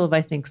great deal of,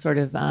 I think, sort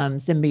of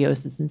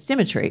symbiosis and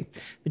symmetry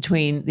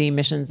between the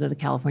missions of the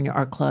California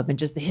Art Club and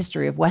just the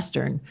history of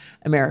Western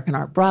American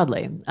art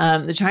broadly.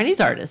 The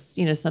Chinese artists,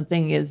 you know,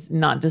 something is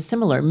not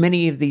dissimilar.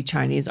 Many of the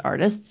Chinese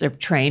artists have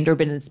trained or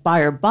been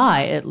inspired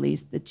by at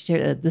least the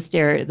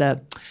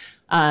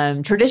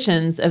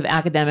traditions of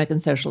academic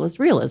and socialist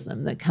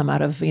realism that come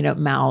out of, you know,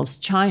 Mao's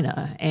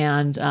China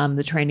and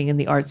the training in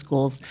the art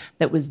schools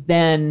that was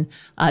then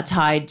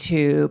tied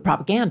to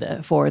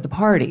propaganda for the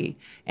party,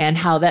 and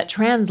how that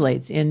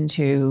translates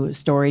into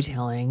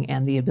storytelling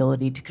and the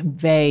ability to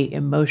convey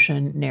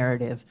emotion,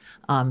 narrative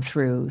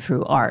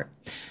through art.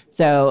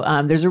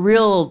 So there's a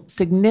real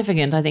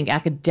significant, I think,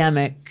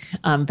 academic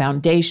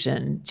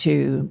foundation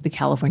to the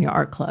California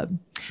Art Club.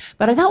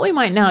 But I thought we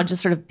might now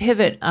just sort of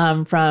pivot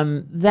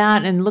from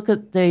that and look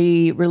at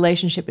the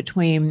relationship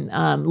between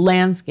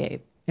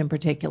landscape in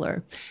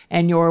particular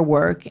and your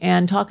work,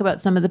 and talk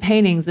about some of the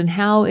paintings and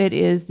how it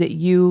is that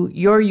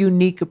your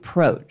unique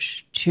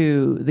approach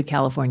to the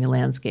California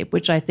landscape,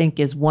 which I think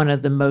is one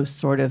of the most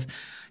sort of,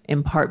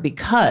 in part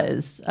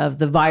because of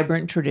the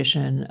vibrant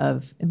tradition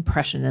of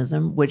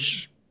Impressionism,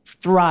 which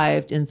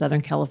thrived in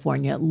Southern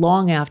California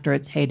long after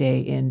its heyday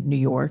in New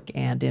York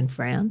and in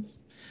France.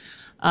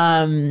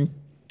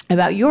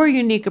 about your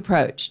unique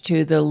approach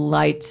to the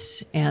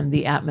light and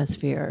the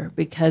atmosphere,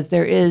 because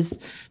there is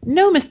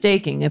no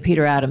mistaking a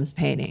Peter Adams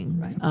painting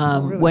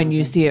when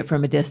you see it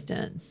from a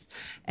distance.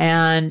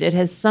 And it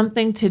has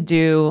something to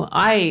do,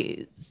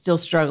 I still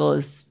struggle,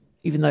 as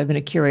even though I've been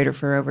a curator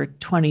for over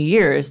 20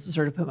 years, to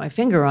sort of put my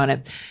finger on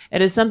it.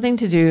 It has something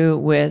to do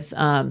with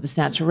the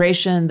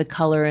saturation, the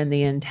color, and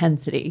the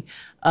intensity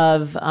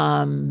of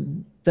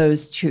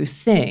those two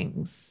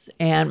things.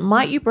 And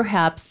might you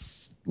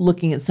perhaps,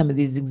 looking at some of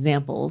these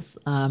examples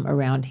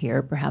around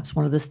here, perhaps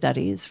one of the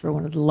studies for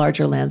one of the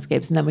larger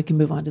landscapes, and then we can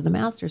move on to the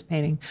master's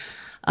painting,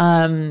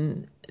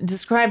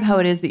 describe how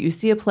it is that you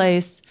see a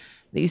place,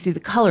 that you see the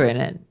color in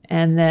it,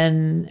 and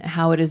then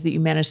how it is that you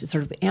manage to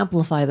sort of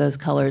amplify those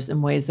colors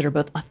in ways that are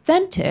both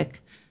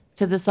authentic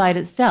to the site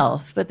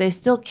itself, but they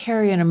still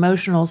carry an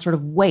emotional sort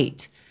of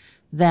weight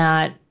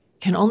that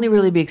can only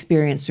really be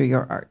experienced through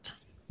your art.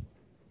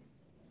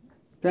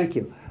 Thank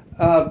you.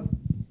 How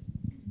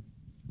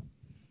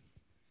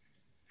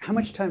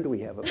much time do we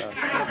have about?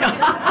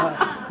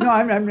 No,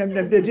 I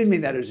didn't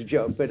mean that as a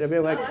joke, but I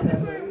mean,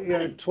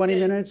 like, 20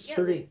 minutes,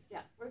 30? Yeah,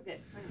 we're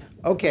good.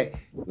 Okay,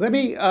 let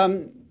me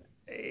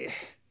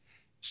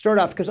start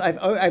off, because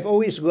I've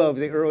always loved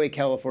the early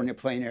California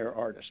plein air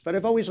artists, but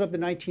I've always loved the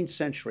 19th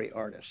century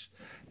artists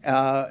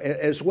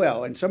as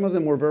well. And some of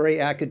them were very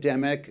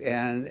academic,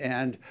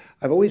 and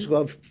I've always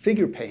loved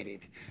figure painting.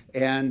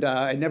 And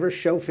I never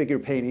show figure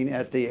painting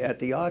at the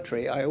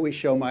Autry. I always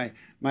show my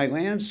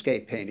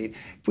landscape painting.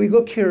 If we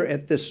look here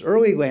at this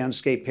early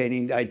landscape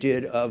painting I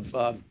did of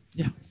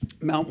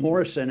Mount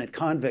Morrison at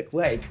Convict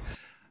Lake,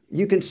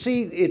 you can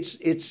see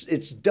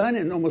it's done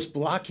in almost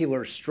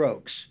blockular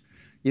strokes.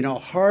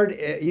 Hard.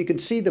 You can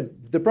see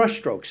the brush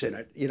strokes in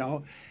it.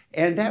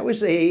 And that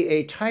was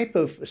a type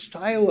of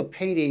style of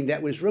painting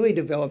that was really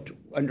developed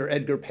under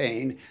Edgar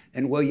Payne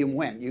and William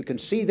Wendt. You can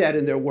see that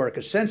in their work,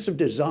 a sense of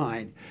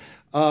design.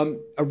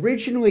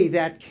 Originally,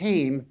 that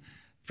came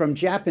from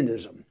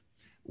Japanism,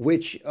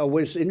 which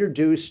was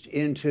introduced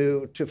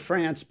to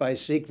France by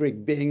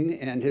Siegfried Bing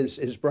and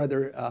his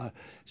brother,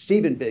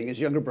 Stephen Bing, his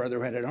younger brother,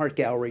 who had an art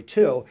gallery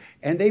too.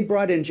 And they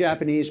brought in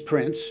Japanese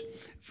prints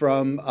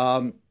from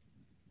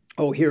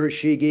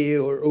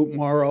Hiroshige or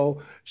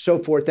Utmaro, so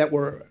forth, that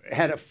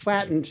had a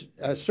flattened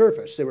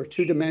surface. They were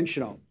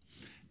two-dimensional.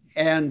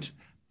 And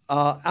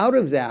out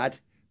of that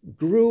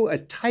grew a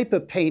type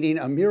of painting,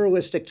 a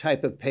muralistic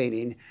type of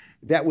painting,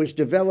 that was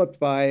developed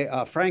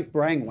by Frank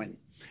Brangwyn.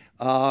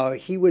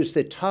 He was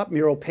the top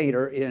mural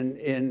painter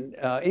in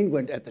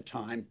England at the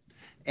time,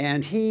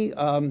 and he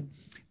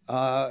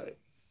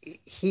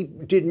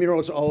did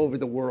murals all over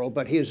the world,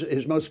 but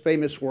his most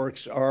famous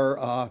works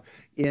are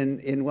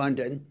in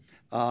London.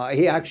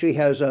 He actually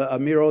has a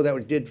mural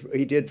that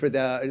he did for the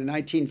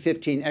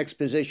 1915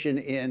 exposition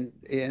in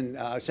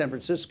San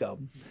Francisco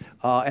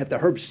at the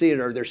Herbst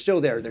Theater. They're still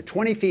there. They're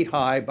 20 feet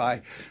high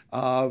by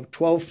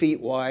 12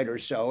 feet wide or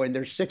so, and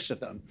there's 6 of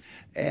them.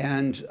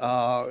 And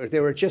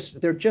they're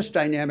just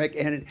dynamic.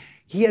 And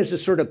he has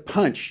this sort of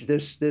punch,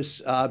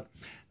 this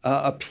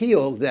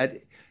appeal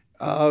that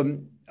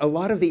a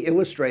lot of the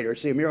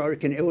illustrators, the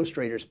American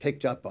illustrators,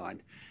 picked up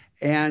on.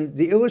 And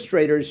the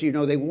illustrators,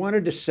 they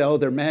wanted to sell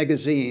their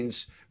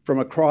magazines from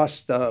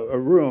across the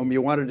room.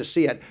 You wanted to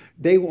see it.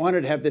 They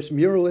wanted to have this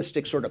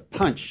muralistic sort of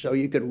punch so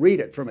you could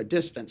read it from a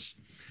distance.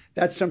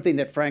 That's something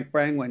that Frank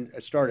Brangwyn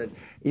started.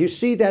 You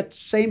see that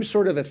same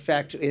sort of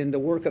effect in the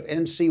work of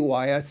N.C.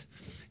 Wyeth,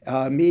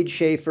 Mead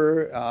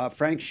Schaefer,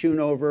 Frank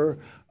Schoonover,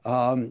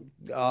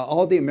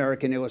 all the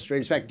American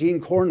illustrators. In fact, Dean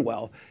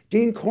Cornwell.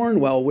 Dean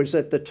Cornwell was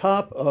at the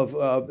top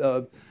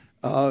of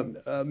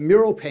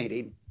mural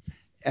painting.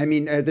 I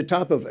mean, at the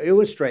top of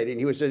illustrating.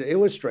 He was an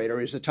illustrator.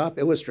 He was the top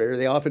illustrator.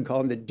 They often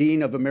call him the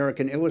Dean of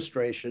American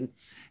Illustration.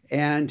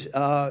 And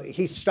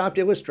he stopped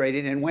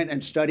illustrating and went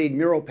and studied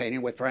mural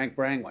painting with Frank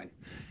Brangwyn.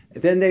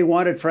 Then they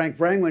wanted Frank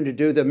Brangwyn to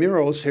do the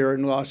murals here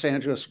in Los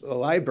Angeles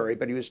Library,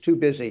 but he was too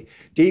busy.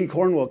 Dean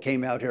Cornwell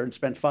came out here and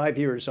spent 5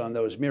 years on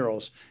those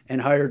murals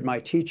and hired my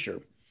teacher.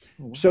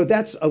 Oh, wow. So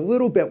that's a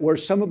little bit where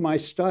some of my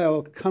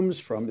style comes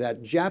from,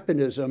 that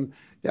Japanism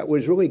that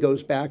really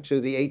goes back to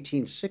the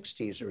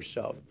 1860s or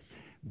so.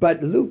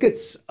 But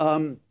Lukács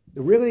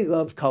really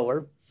loved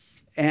color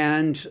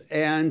and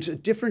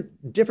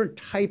different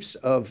types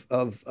of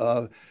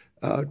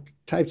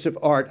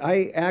art.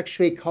 I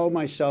actually call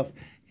myself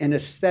an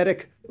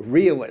aesthetic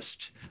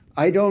realist.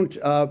 I don't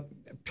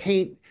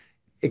paint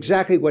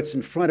exactly what's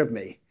in front of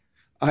me.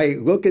 I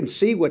look and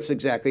see what's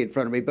exactly in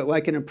front of me, but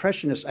like an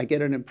impressionist, I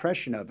get an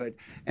impression of it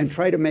and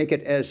try to make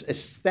it as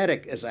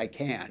aesthetic as I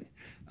can.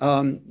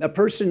 A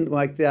person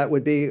like that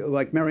would be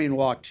like Marion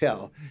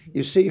Wachtel.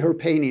 You see her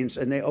paintings,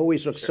 and they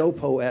always look so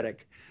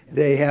poetic.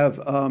 They have,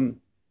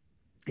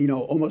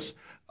 almost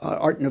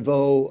Art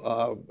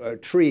Nouveau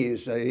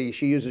trees.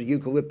 She uses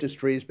eucalyptus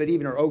trees, but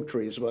even her oak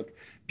trees look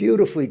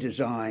beautifully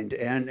designed,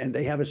 and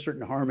they have a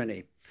certain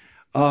harmony.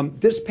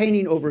 This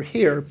painting over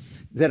here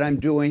that I'm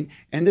doing,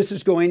 and this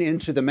is going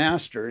into the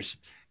masters,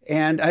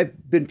 and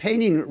I've been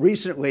painting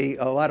recently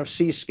a lot of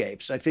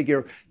seascapes. I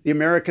figure the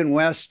American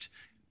West,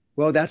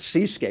 Well, that's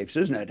seascapes,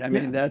 isn't it? I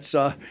mean, that's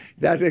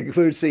that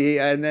includes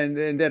and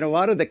then a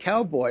lot of the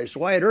cowboys.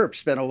 Wyatt Earp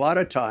spent a lot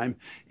of time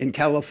in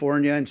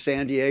California and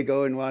San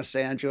Diego and Los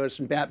Angeles,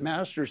 and Bat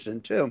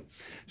Masterson too.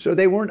 So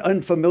they weren't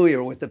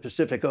unfamiliar with the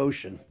Pacific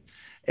Ocean.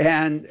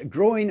 And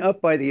growing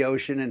up by the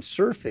ocean and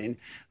surfing,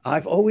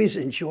 I've always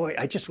enjoyed.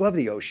 I just love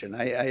the ocean.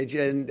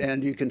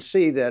 And you can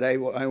see that I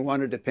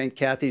wanted to paint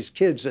Kathy's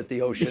kids at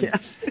the ocean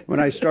when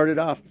I started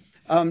off.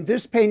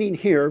 This painting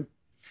here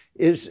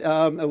is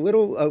a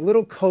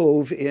little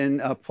cove in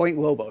Point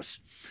Lobos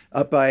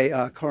up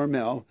by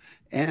Carmel.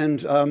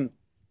 And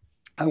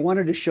I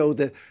wanted to show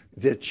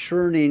the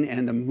churning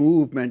and the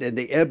movement and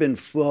the ebb and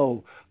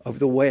flow of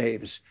the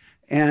waves.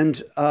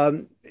 And,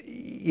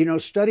 you know,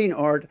 studying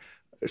art,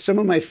 some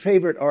of my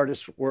favorite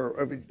artists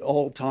of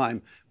all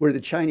time were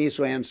the Chinese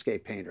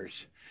landscape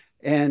painters.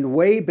 And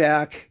way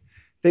back,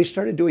 they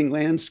started doing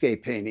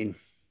landscape painting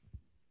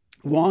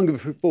long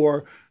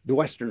before the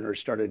Westerners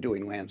started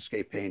doing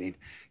landscape painting.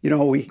 You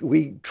know,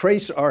 we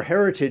trace our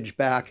heritage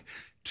back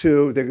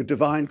to the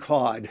divine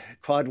Claude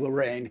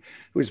Lorraine,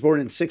 who was born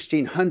in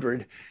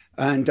 1600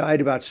 and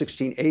died about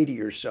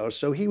 1680 or so.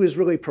 So he was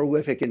really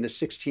prolific in the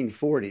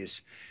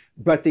 1640s.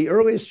 But the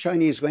earliest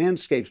Chinese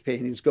landscape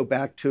paintings go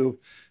back to,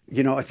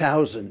 you know,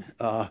 1,000,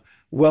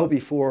 well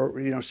before,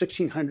 you know,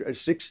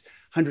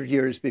 600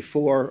 years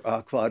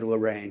before Claude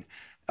Lorraine.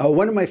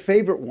 One of my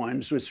favorite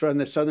ones was from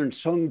the Southern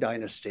Song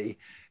Dynasty,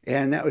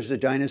 and that was the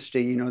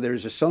dynasty, you know,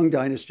 there's a Song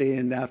Dynasty,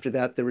 and after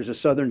that there was a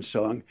Southern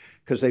Song,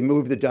 because they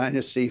moved the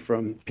dynasty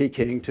from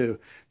Peking to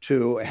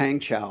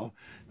Hangzhou,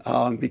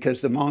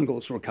 because the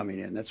Mongols were coming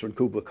in. That's when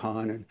Kublai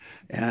Khan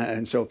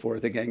and so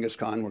forth, the Genghis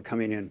Khan were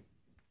coming in.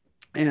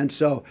 And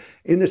so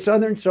in the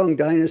Southern Song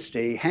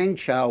Dynasty,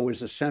 Hangzhou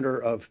was the center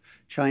of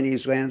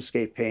Chinese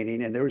landscape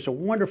painting, and there was a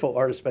wonderful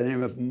artist by the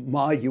name of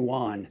Ma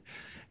Yuan,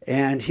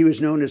 and he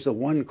was known as the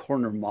One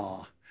Corner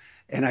Ma.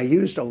 And I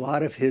used a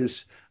lot of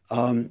his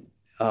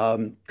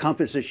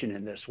composition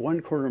in this,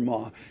 One Corner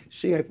Ma.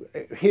 See,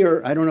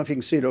 here, I don't know if you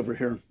can see it over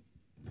here.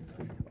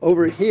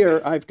 Over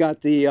here, I've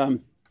got the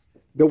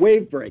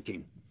wave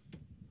breaking.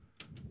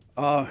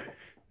 Yeah,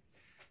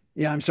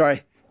 I'm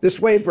sorry.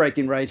 This wave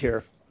breaking right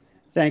here.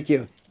 Thank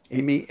you,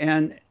 Amy.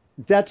 And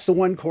that's the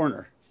one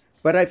corner.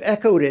 But I've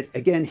echoed it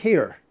again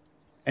here.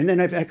 And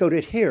then I've echoed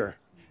it here.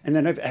 And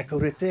then I've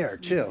echoed it there,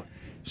 too.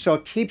 So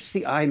it keeps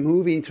the eye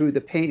moving through the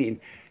painting.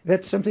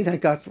 That's something I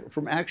got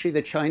from actually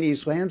the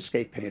Chinese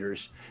landscape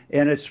painters.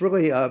 And it's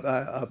really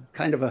a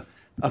kind of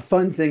a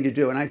fun thing to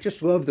do. And I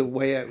just love the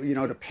way, you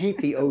know, to paint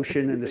the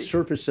ocean and the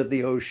surface of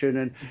the ocean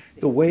and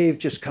the wave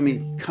just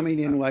coming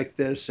in like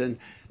this and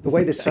the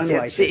way the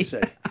sunlight hits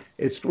it.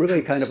 It's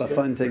really kind of a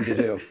fun thing to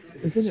do.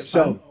 Isn't it fun?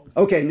 So,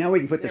 okay, now we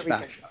can put this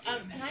back.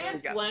 Can I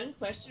ask one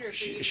question, or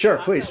for you to Sure,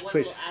 talk please, about one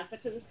please. little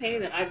aspect of this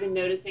painting that I've been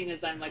noticing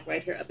as I'm like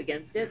right here up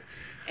against it,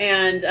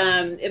 and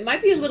it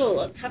might be a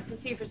little tough to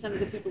see for some of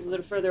the people that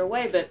are further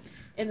away, but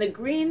in the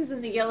greens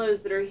and the yellows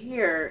that are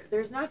here,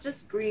 there's not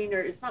just green, or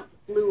it's not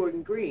blue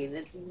and green,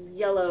 it's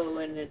yellow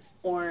and it's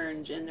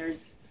orange, and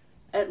there's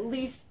at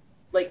least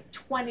like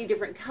 20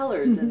 different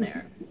colors in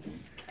there.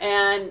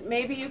 And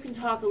maybe you can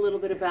talk a little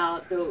bit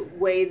about the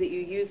way that you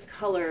use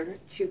color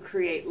to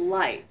create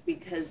light,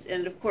 because,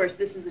 and of course,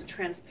 this is a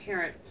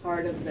transparent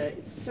part of the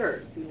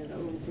surf, you know, the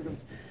little sort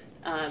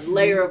of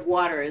layer of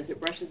water as it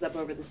brushes up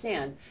over the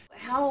sand.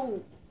 How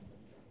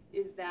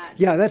is that?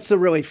 Yeah, that's the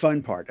really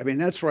fun part. I mean,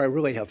 that's where I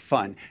really have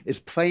fun,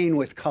 is playing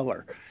with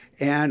color.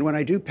 And when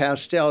I do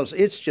pastels,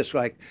 it's just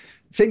like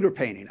finger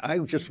painting. I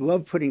just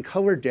love putting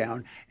color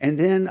down, and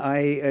then I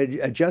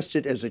adjust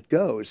it as it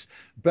goes.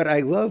 But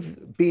I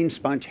love being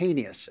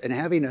spontaneous and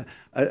having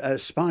a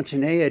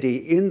spontaneity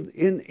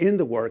in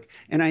the work.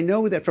 And I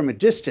know that from a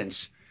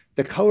distance,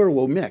 the color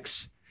will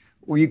mix.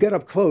 Where you get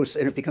up close,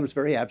 and it becomes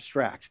very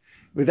abstract.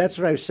 But that's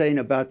what I was saying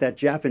about that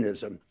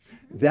Japanism.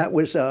 That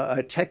was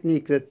a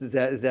technique that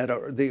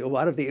a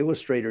lot of the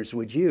illustrators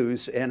would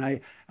use, and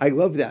I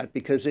love that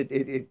because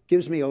it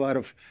gives me a lot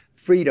of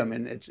freedom,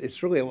 and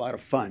it's really a lot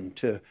of fun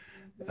to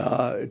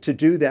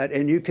do that.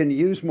 And you can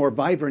use more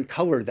vibrant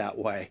color that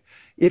way.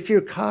 If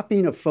you're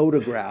copying a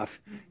photograph,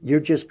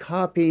 you're just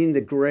copying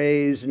the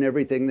grays and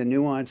everything, the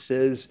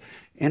nuances,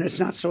 and it's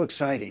not so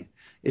exciting.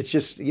 It's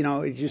just, you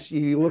know,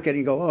 you look at it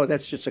and go, oh,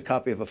 that's just a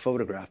copy of a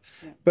photograph.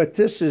 Yeah. But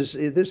this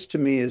to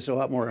me is a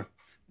lot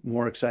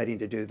more exciting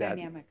to do that.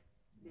 Dynamic.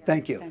 Yeah.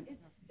 Thank you.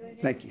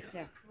 Thank you.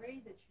 Yeah.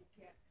 Gray that you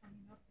get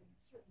coming up in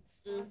certain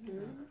spots, and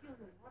you feel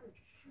the water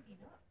just shooting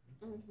up.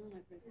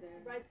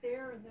 Right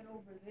there and then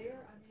over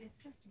there. I mean,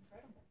 it's just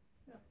incredible.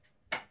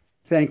 Yeah.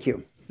 Thank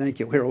you. Thank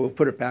you. Here, we'll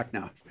put it back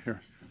now.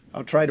 Here,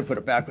 I'll try to put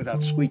it back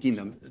without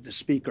squeaking the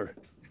speaker.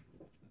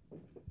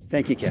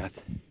 Thank you, Kath.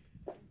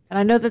 And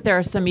I know that there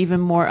are some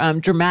even more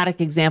dramatic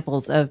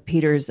examples of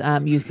Peter's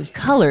use of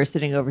color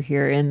sitting over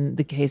here in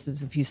the case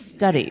of a few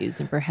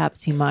studies, and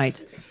perhaps he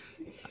might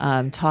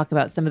talk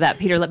about some of that.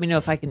 Peter, let me know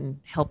if I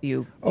can help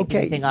you pick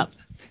anything up.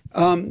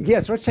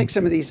 Yes, let's take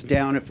some of these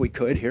down if we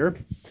could here.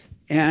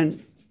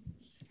 And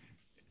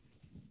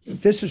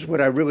this is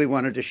what I really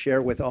wanted to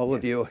share with all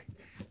of you.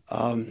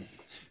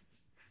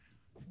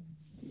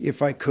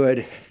 if I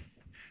could.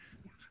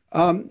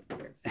 I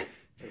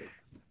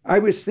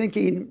was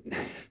thinking,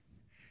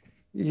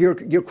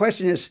 your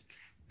question is,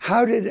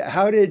 how do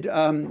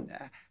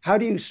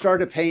you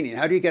start a painting?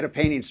 How do you get a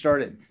painting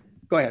started?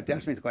 Go ahead,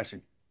 ask me the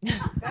question.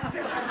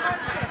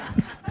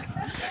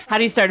 How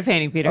do you start a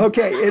painting, Peter?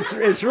 Okay,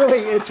 it's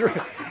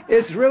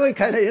really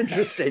kind of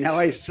interesting how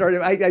I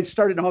started. I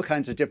started in all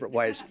kinds of different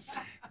ways,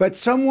 but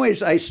some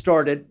ways I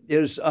started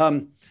is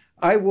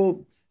I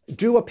will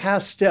do a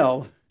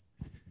pastel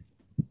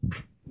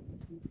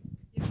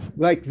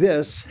like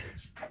this,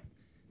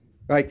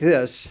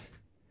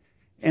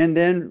 and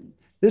then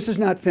this is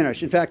not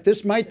finished. In fact,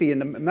 this might be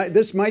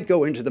this might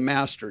go into the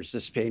masters.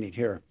 This painting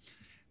here,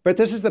 but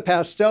this is the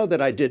pastel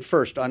that I did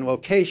first on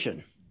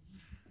location.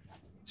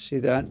 See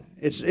that?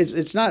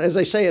 It's not, as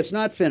I say, it's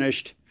not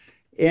finished.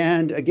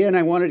 And again,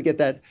 I wanted to get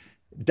that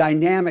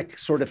dynamic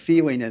sort of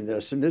feeling in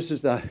this. And this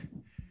is the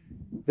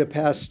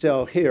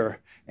pastel here.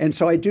 And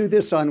so I do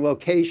this on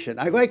location.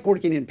 I like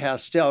working in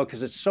pastel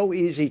because it's so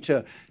easy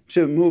to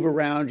move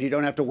around. You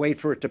don't have to wait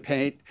for it to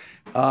paint,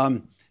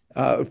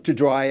 to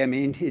dry, I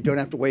mean. You don't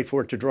have to wait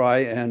for it to dry.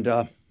 And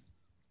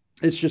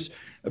it's just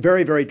a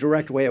very, very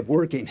direct way of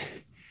working.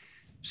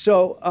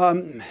 So,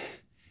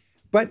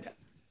 but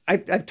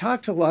I've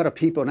talked to a lot of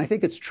people, and I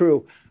think it's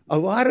true. A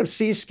lot of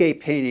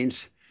seascape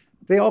paintings,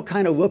 they all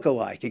kind of look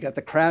alike. You got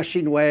the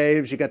crashing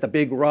waves, you got the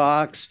big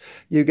rocks,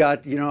 you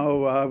got,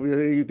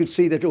 you can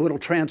see the little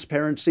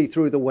transparency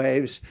through the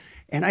waves.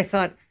 And I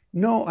thought,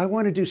 no, I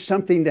want to do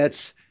something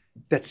that's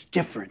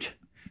different.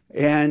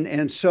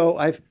 And so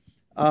I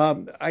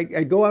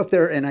go out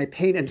there and I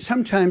paint, and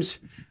sometimes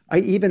I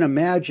even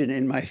imagine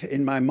in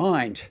my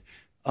mind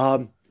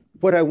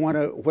what I want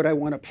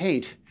to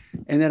paint.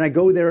 And then I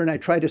go there and I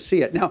try to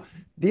see it. Now,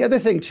 the other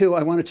thing, too,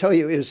 I want to tell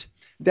you is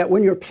that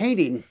when you're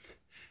painting,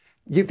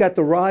 you've got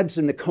the rods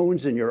and the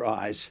cones in your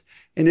eyes.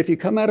 And if you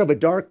come out of a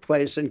dark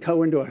place and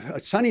go into a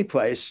sunny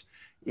place,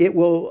 it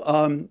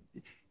will,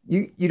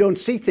 you don't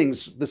see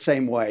things the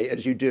same way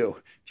as you do.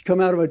 If you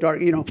come out of a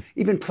dark,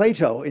 even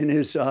Plato in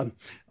his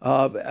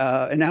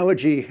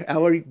analogy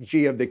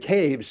of the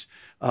caves,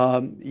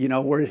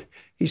 where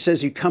he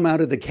says you come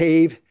out of the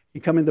cave, you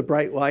come in the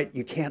bright light,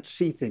 you can't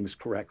see things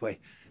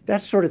correctly.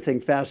 That sort of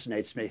thing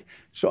fascinates me.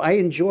 So I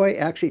enjoy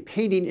actually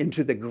painting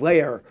into the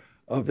glare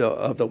of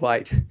the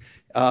light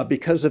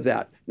because of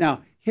that.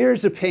 Now,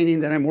 here's a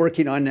painting that I'm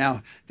working on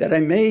now that I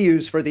may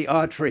use for the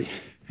Autry.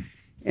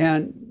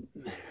 And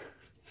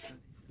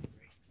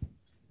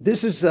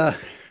this is the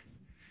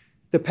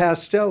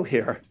pastel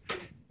here.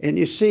 And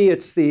you see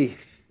it's the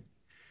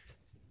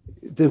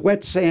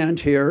wet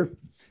sand here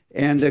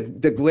and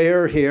the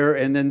glare here,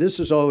 and then this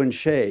is all in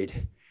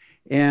shade.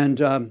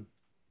 And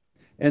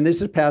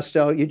this is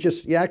pastel. You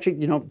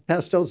actually,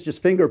 pastel is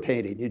just finger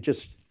painting. You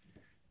just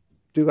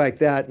do like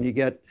that, and you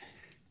get,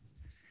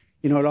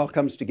 it all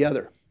comes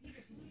together. Can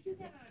you do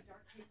that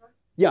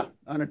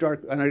on a dark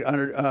paper? Yeah,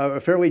 on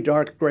a fairly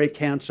dark gray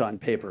Canson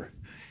paper.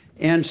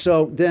 And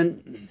so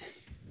then,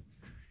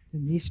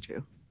 And these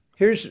two.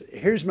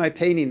 here's my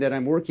painting that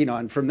I'm working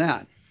on from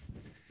that,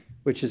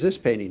 which is this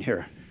painting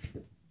here.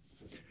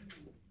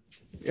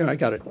 Yeah, I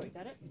got it. Got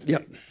it?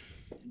 Yep.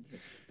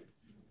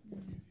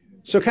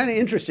 So kind of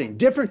interesting,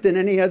 different than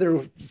any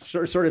other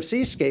sort of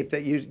seascape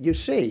that you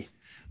see.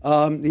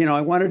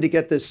 I wanted to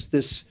get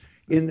this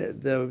in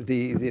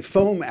the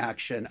foam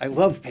action. I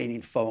love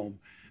painting foam.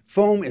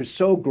 Foam is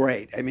so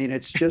great. I mean,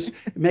 it's just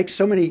it makes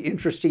so many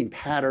interesting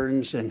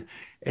patterns, and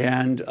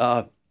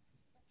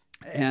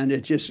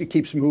it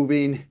keeps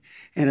moving,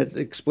 and it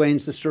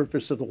explains the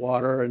surface of the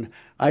water. And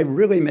I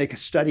really make a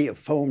study of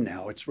foam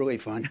now. It's really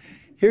fun.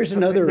 Here's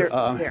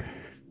another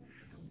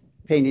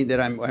painting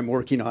that I'm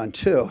working on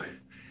too.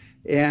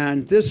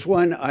 And this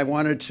one, I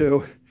wanted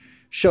to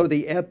show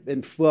the ebb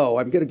and flow.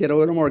 I'm going to get a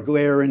little more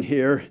glare in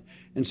here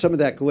and some of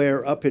that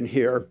glare up in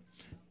here.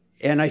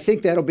 And I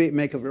think that'll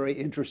make a very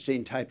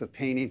interesting type of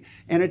painting.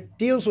 And it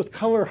deals with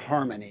color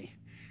harmony.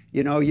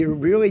 You're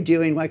really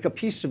dealing like a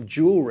piece of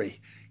jewelry.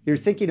 You're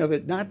thinking of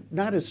it not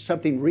as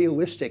something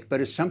realistic,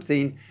 but as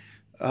something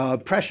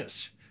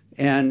precious.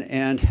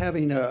 And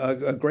having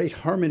a great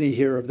harmony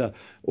here of the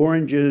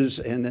oranges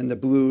and then the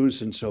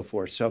blues and so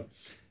forth. So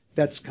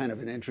that's kind of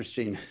an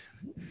interesting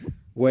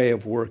way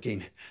of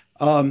working.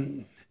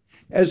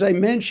 As I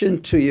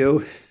mentioned to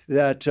you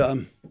that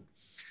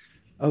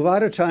a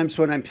lot of times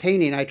when I'm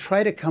painting, I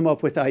try to come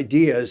up with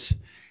ideas,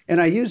 and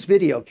I use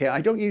video.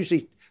 I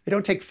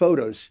don't take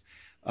photos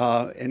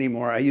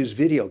anymore. I use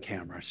video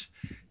cameras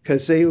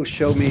because they will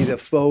show me the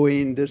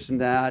flowing, this and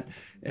that.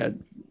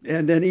 And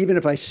then even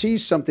if I see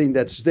something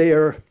that's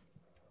there,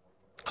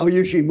 I'll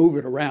usually move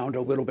it around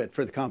a little bit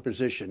for the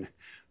composition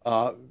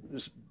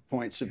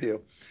points of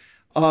view.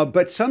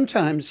 But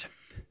sometimes,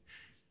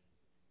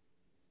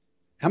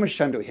 how much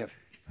time do we have?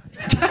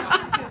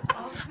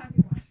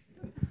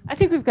 I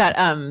think we've got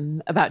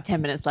about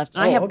 10 minutes left.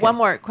 And I have one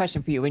more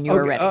question for you when you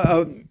are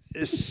ready.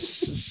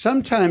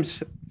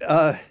 Sometimes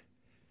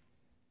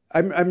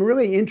I'm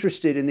really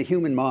interested in the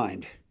human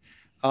mind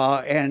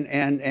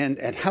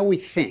and how we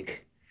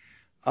think.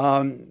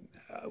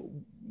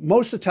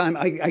 most of the time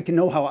I can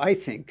know how I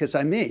think because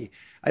I'm me.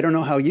 I don't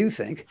know how you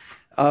think,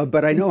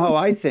 but I know how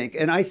I think,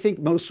 and I think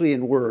mostly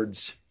in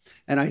words.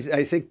 And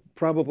I think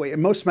probably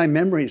most of my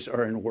memories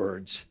are in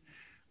words.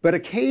 But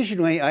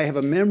occasionally I have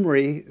a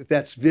memory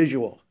that's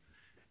visual,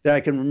 that I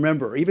can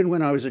remember. Even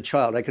when I was a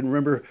child, I can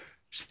remember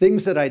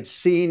things that I'd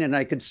seen, and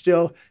I could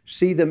still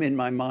see them in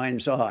my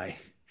mind's eye.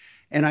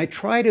 And I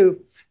try to,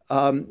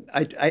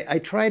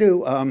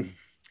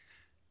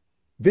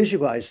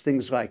 visualize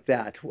things like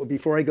that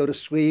before I go to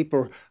sleep,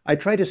 or I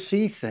try to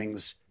see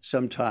things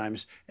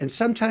sometimes. And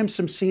sometimes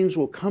some scenes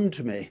will come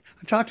to me.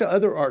 I've talked to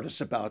other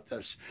artists about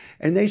this,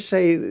 and they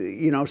say,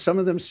 you know, some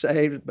of them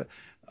say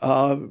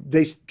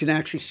they can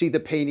actually see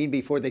the painting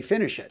before they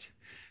finish it.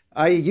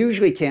 I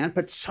usually can't,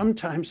 but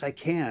sometimes I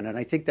can. And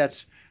I think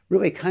that's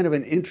really kind of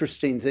an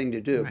interesting thing to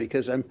do,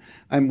 because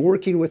I'm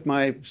working with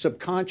my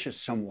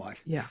subconscious somewhat.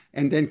 Yeah.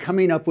 And then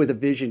coming up with a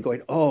vision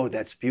going, oh,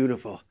 that's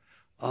beautiful.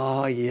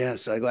 Oh,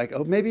 yes. I like,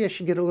 oh, maybe I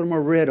should get a little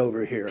more red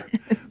over here.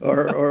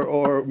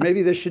 or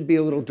maybe this should be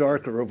a little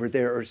darker over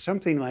there, or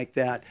something like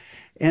that.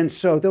 And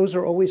so those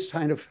are always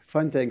kind of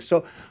fun things.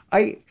 So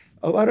a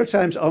lot of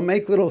times I'll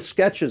make little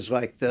sketches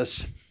like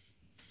this.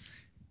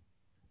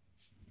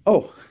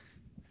 Oh,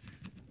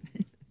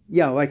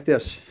 yeah, like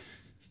this. I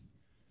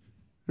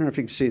don't know if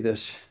you can see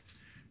this.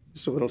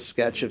 It's a little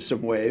sketch of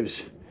some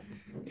waves.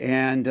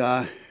 And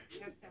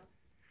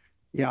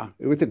yeah,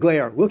 with the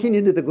glare, looking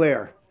into the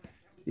glare.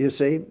 You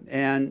see,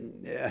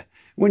 and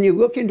when you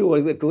look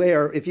into the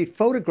glare, if you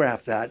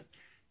photograph that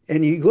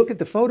and you look at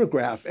the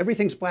photograph,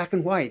 everything's black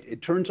and white.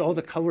 It turns all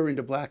the color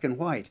into black and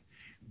white.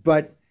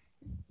 But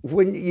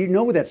when you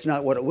know that's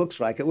not what it looks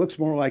like, it looks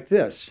more like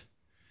this.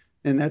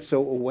 And that's a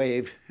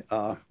wave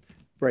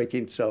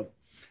breaking. So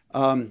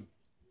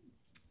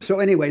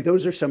anyway,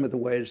 those are some of the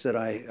ways that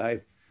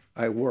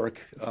I work.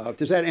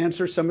 Does that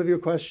answer some of your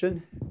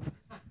question?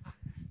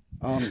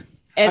 I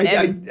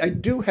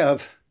do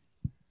have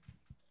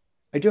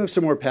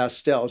some more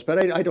pastels, but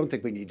I don't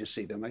think we need to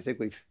see them. I think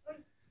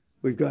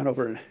we've gone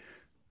over.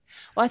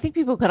 Well, I think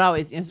people could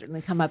always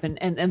certainly come up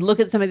and look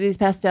at some of these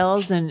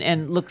pastels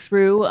and look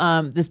through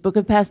this book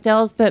of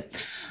pastels. But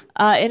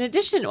in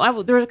addition,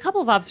 there were a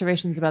couple of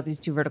observations about these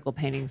two vertical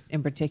paintings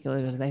in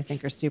particular that I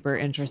think are super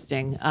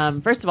interesting.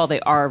 First of all, they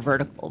are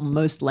vertical.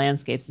 Most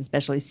landscapes,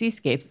 especially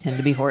seascapes, tend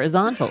to be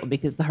horizontal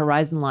because the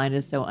horizon line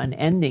is so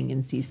unending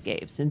in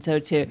seascapes. And so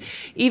to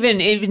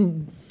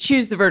even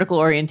choose the vertical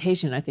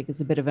orientation, I think is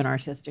a bit of an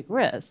artistic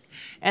risk.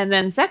 And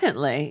then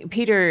secondly,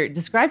 Peter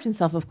described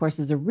himself, of course,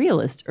 as a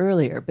realist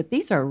earlier, but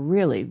these are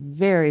really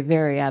very,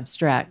 very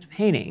abstract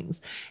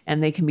paintings,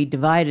 and they can be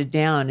divided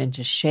down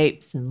into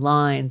shapes and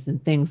lines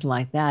and things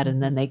like that,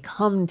 and then they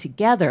come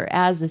together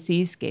as a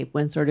seascape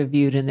when sort of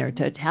viewed in their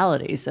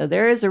totality. So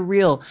there is a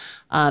real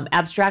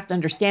abstract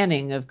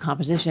understanding of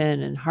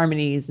composition and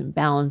harmonies and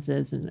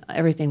balances and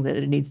everything that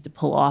it needs to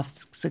pull off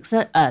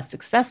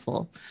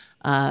successful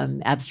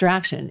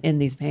abstraction in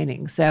these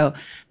paintings. So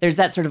there's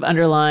that sort of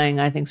underlying,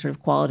 I think, sort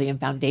of quality and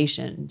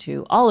foundation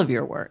to all of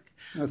your work.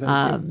 Oh,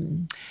 thank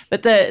you.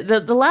 But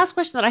the last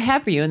question that I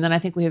have for you, and then I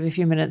think we have a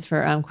few minutes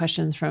for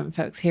questions from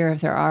folks here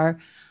if there are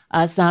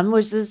some,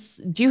 was this: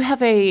 do you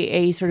have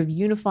a sort of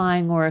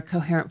unifying or a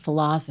coherent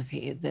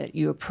philosophy that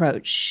you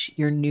approach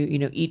your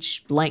new,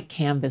 each blank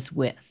canvas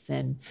with?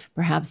 And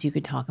perhaps you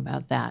could talk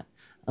about that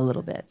a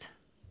little bit.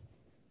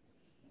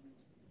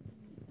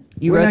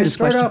 When I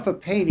start off a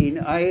painting,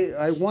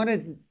 I want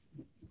to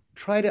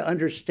try to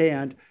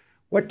understand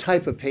what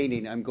type of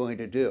painting I'm going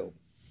to do.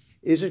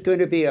 Is it going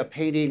to be a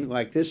painting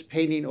like this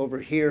painting over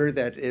here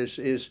that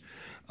is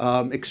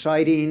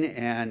exciting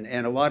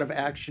and a lot of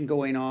action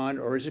going on,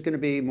 or is it going to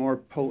be more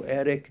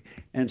poetic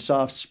and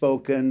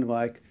soft-spoken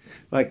like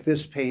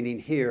this painting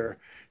here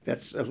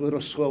that's a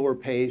little slower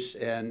pace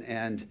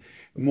and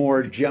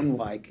more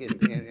gem-like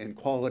in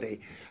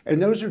quality?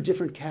 And those are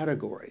different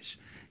categories.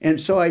 And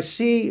so I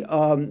see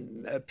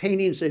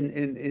paintings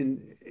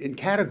in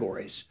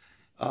categories.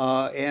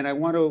 And I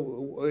want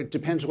to, it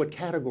depends what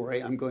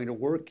category I'm going to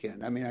work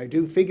in. I mean, I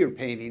do figure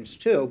paintings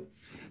too,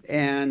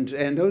 and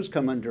those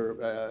come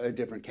under a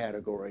different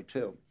category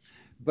too.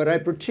 But I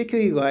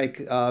particularly like,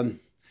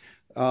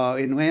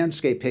 in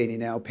landscape painting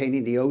now,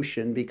 painting the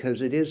ocean, because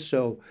it is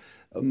so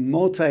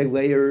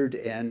multi-layered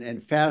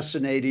and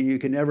fascinating. You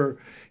can never,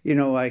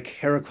 like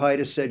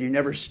Heraclitus said, you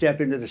never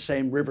step into the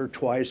same river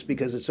twice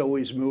because it's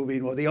always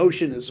moving. Well, the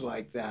ocean is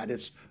like that.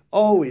 It's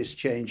always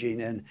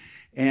changing,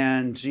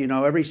 and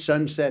every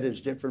sunset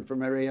is different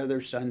from every other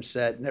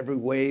sunset, and every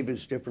wave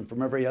is different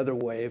from every other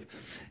wave,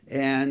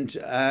 and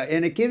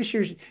it gives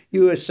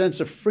you a sense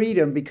of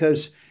freedom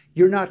because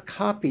you're not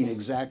copying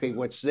exactly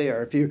what's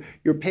there. If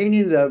you're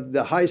painting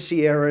the high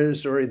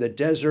Sierras or the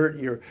desert,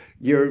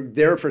 you're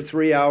there for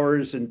 3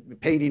 hours and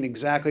painting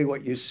exactly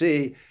what you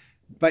see,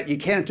 but you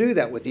can't do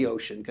that with the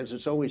ocean because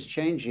it's always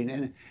changing,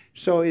 and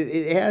so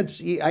it adds.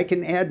 I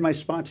can add my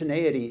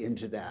spontaneity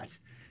into that.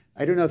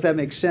 I don't know if that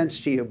makes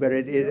sense to you, but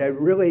it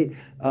really,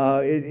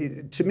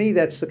 to me,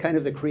 that's the kind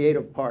of the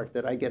creative part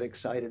that I get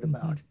excited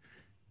about.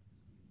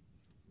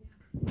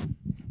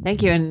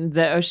 Thank you. And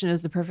the ocean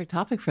is the perfect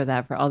topic for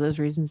that, for all those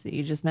reasons that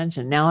you just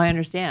mentioned. Now I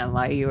understand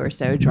why you are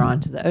so drawn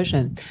to the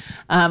ocean.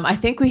 I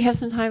think we have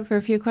some time for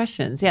a few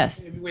questions.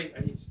 Yes. Wait,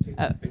 I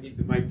need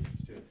the mic.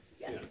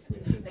 Yes.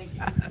 Thank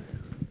you.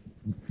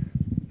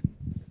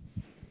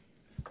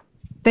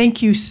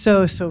 Thank you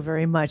so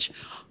very much.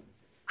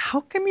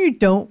 How come you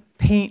don't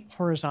paint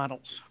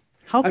horizontals?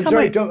 How come I'm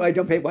sorry, I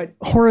don't paint what?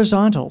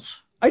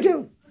 horizontals? I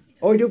do.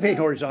 Oh, I do paint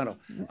horizontal.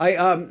 I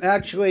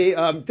actually,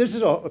 this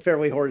is a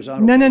fairly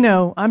horizontal.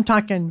 No. I'm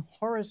talking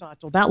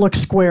horizontal. That looks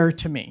square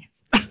to me.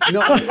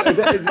 No,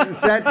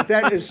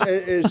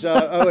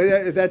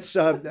 that's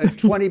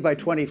 20 by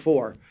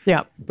 24.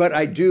 Yeah. But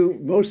I do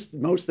most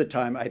of the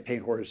time I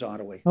paint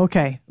horizontally.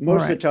 Okay.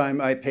 Most of the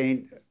time I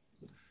paint.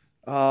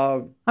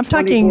 I'm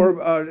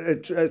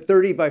 24,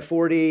 30 by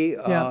 40.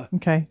 Yeah.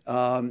 Okay.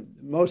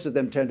 Most of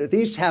them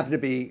these happen to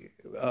be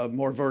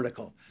more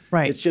vertical.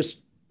 Right. It's just.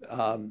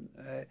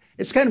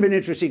 It's kind of an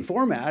interesting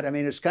format. I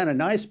mean, it's kind of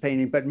nice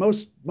painting, but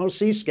most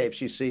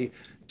seascapes you see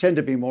tend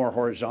to be more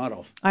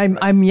horizontal.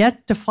 I'm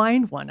yet to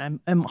find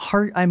one.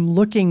 I'm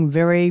looking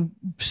very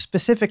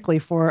specifically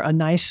for a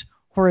nice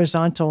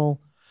horizontal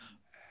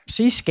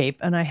seascape,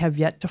 and I have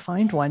yet to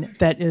find one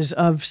that is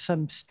of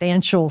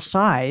substantial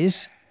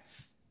size.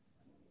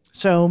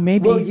 So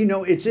maybe. Well, you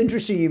know, it's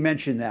interesting you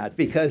mentioned that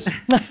because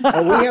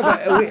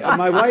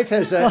my wife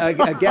has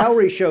a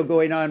gallery show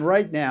going on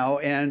right now,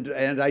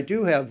 and I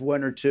do have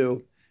one or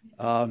two.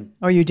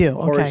 Oh, you do?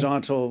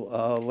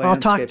 Horizontal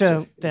landscapes.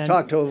 I'll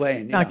talk to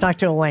Elaine. Yeah. I'll talk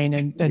to Elaine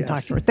and Yes.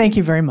 talk to her. Thank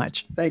you very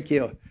much. Thank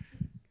you.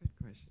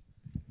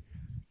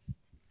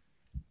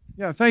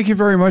 Yeah, thank you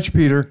very much,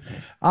 Peter.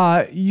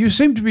 You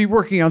seem to be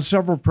working on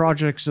several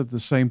projects at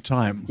the same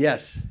time.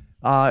 Yes.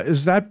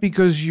 Is that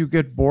because you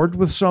get bored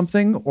with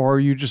something, or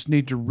you just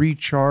need to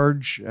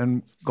recharge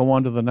and go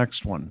on to the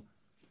next one?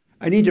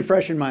 I need to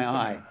freshen my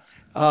eye.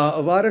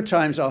 A lot of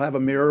times I'll have a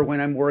mirror when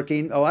I'm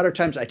working. A lot of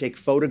times I take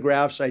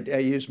photographs. I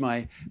use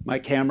my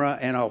camera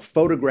and I'll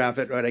photograph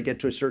it when I get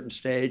to a certain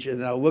stage, and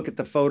then I'll look at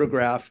the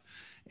photograph,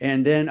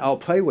 and then I'll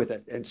play with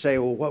it and say,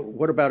 well,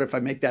 what about if I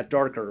make that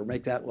darker or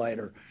make that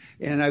lighter?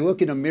 And I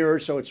look in a mirror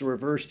so it's a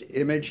reversed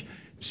image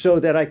so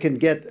that I can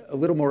get a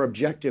little more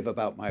objective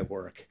about my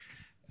work.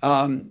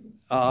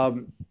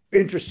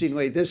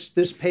 Interestingly,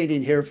 this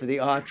painting here for the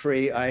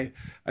Autry, I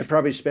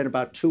probably spent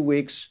about 2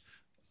 weeks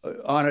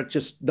on it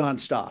just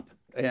nonstop.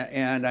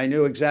 And I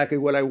knew exactly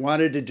what I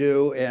wanted to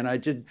do. And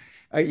it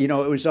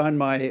was on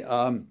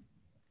my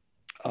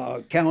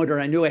calendar.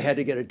 I knew I had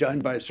to get it done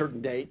by a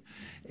certain date.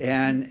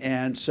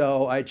 And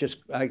so I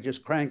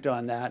just cranked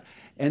on that.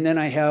 And then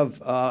I have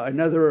a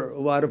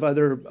lot of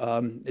other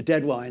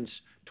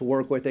deadlines to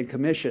work with and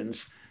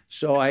commissions.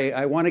 So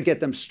I want to get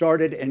them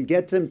started and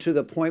get them to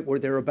the point where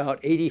they're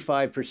about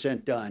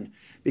 85% done,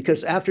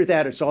 because after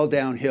that, it's all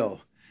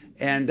downhill.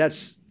 And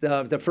that's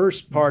the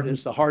first part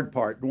is the hard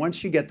part. And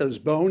once you get those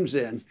bones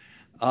in,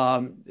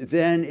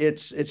 then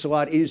it's a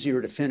lot easier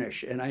to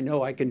finish. And I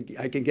know I can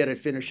get it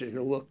finished and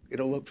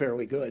it'll look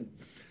fairly good.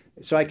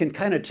 So I can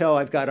kind of tell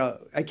I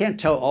can't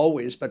tell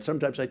always, but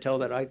sometimes I tell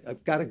that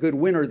I've got a good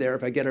winner there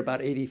if I get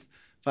about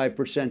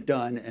 85%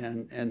 done,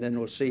 and then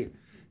we'll see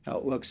how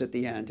it looks at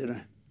the end.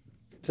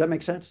 Does that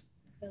make sense?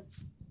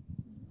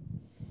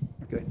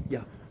 Good,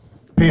 yeah.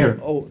 Peter.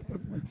 Oh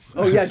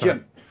yeah,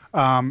 Jim.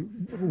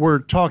 We're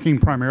talking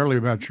primarily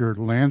about your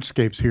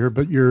landscapes here,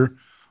 but you're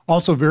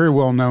also very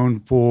well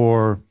known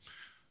for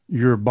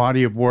your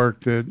body of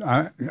work that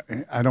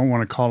I don't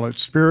want to call it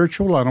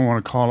spiritual, I don't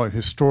want to call it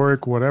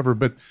historic, whatever,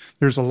 but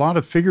there's a lot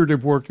of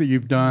figurative work that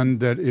you've done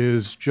that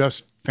is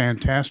just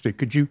fantastic.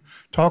 Could you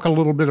talk a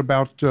little bit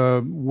about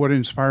what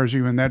inspires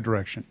you in that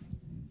direction?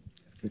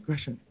 Good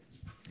question.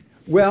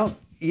 Well,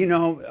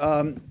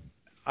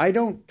 I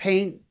don't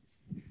paint.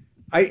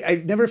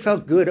 I never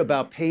felt good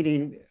about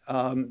painting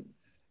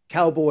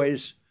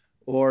cowboys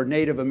or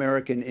Native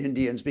American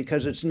Indians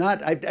because it's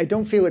not. I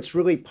don't feel it's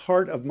really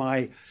part of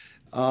my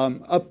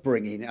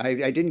upbringing.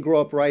 I didn't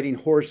grow up riding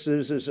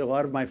horses as a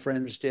lot of my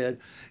friends did,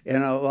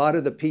 and a lot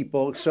of the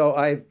people. So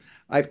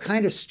I've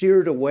kind of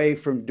steered away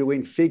from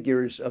doing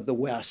figures of the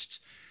West.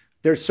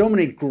 There's so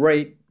many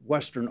great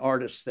Western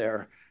artists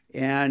there,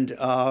 and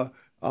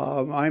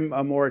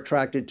I'm more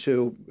attracted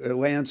to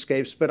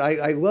landscapes, but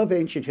I love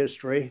ancient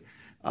history,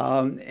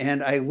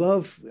 and I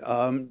love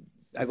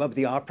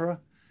the opera.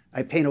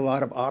 I paint a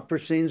lot of opera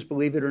scenes,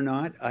 believe it or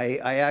not.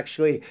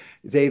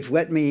 They've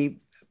let me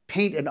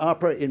paint an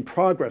opera in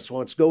progress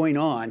while it's going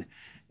on,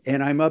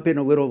 and I'm up in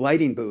a little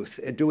lighting booth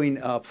doing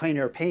plein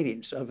air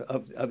paintings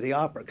of the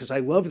opera because I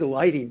love the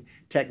lighting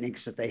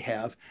techniques that they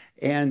have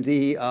and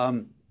the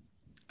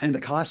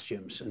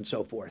costumes and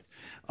so forth.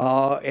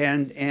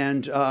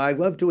 I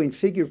love doing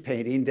figure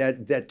painting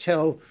that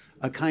tell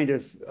a kind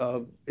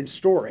of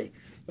story.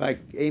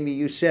 Like Amy,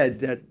 you said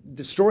that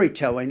the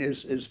storytelling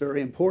is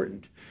very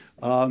important.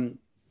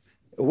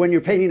 When you're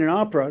painting an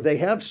opera, they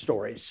have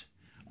stories.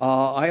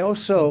 I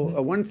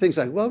also, one of the things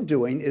I love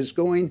doing is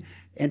going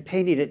and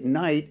painting at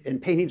night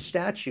and painting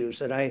statues.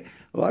 And a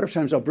lot of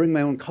times I'll bring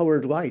my own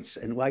colored lights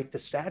and light the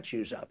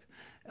statues up.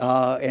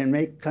 and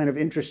make kind of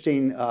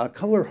interesting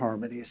color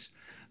harmonies.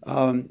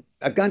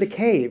 I've gone to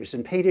caves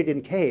and painted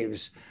in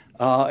caves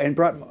and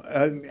brought,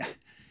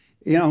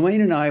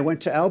 Elaine and I went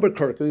to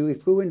Albuquerque. We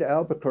flew into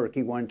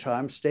Albuquerque one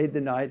time, stayed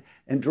the night,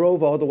 and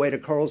drove all the way to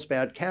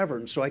Carlsbad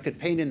Caverns so I could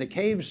paint in the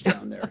caves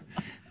down there.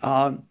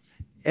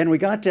 And we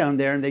got down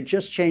there, and they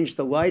just changed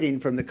the lighting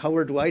from the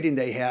colored lighting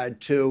they had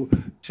to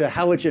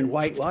halogen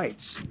white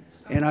lights.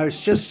 And I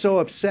was just so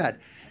upset.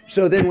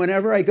 So then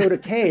whenever I go to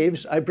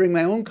caves, I bring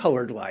my own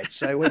colored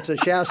lights. I went to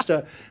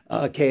Shasta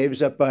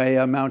caves up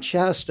by Mount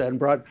Shasta and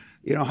brought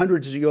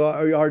hundreds of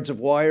yards of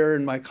wire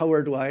and my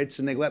colored lights,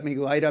 and they let me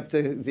light up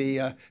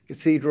the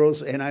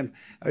cathedrals, and I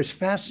was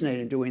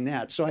fascinated doing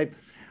that. So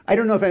I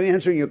don't know if I'm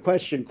answering your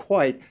question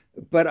quite,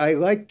 but I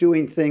like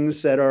doing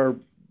things that are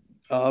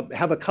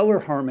have a color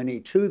harmony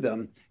to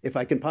them, if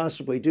I can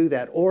possibly do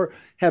that, or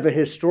have a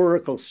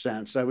historical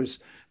sense. I was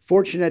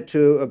fortunate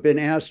to have been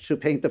asked to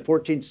paint the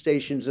 14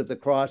 Stations of the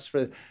Cross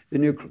for the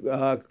new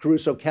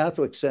Caruso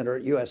Catholic Center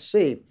at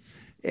USC.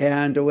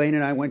 And Elaine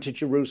and I went to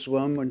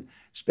Jerusalem and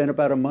spent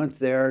about a month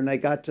there, and I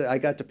got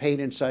to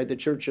paint inside the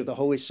Church of the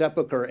Holy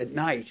Sepulchre at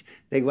night.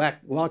 They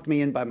locked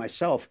me in by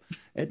myself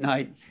at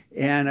night,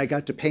 and I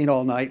got to paint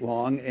all night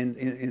long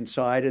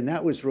inside, and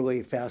that was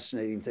really a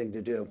fascinating thing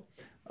to do.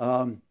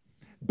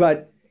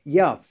 But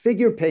yeah,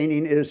 figure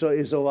painting is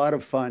a lot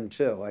of fun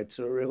too. It's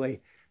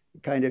really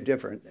kind of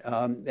different,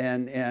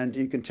 and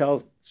you can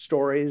tell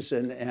stories,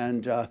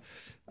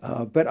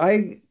 but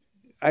I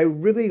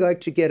really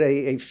like to get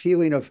a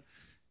feeling of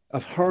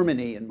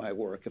harmony in my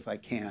work if I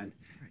can,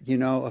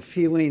 a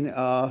feeling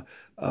of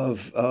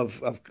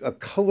a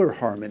color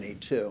harmony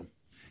too,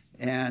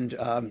 and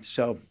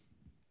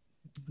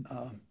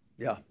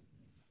yeah.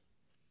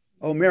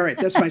 Oh, Mary,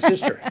 that's my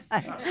sister.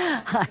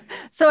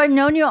 So I've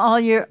known you all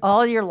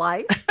your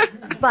life,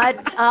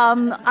 but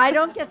I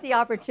don't get the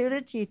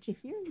opportunity to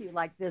hear you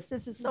like this.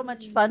 This is so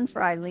much fun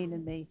for Eileen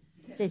and me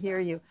to hear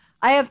you.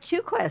 I have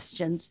two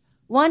questions.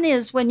 One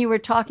is when you were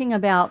talking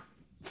about,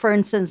 for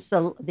instance,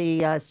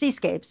 the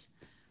seascapes,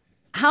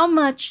 how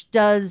much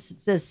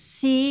does the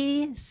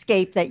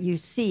seascape that you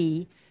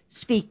see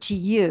speak to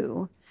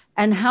you,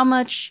 and how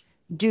much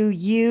do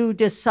you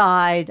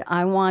decide,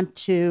 I want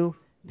to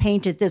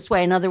paint it this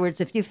way? In other words,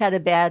 if you've had a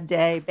bad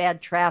day,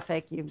 bad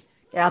traffic, you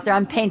get out there,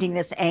 I'm painting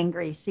this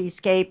angry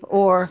seascape,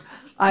 or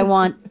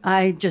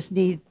I just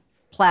need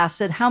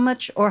placid. How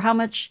much,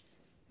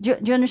 do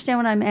you understand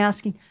what I'm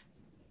asking?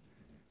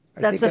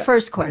 That's the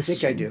first question. I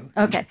think I do.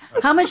 Okay.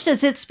 How much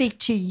does it speak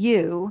to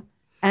you,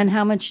 and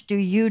how much do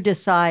you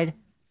decide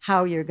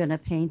how you're going to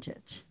paint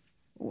it?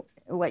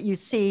 What you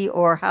see,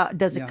 or how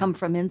does it come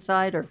from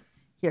inside or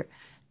here?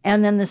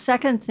 And then the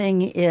second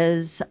thing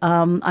is,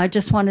 I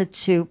just wanted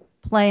to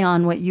play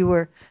on what you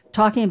were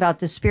talking about,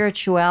 the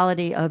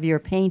spirituality of your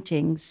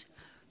paintings,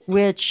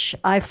 which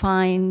I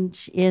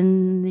find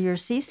in your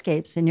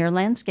seascapes and your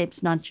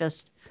landscapes, not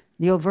just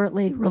the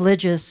overtly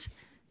religious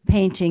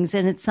paintings.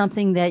 And it's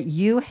something that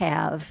you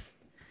have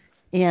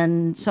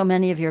in so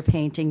many of your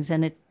paintings,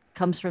 and it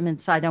comes from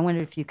inside. I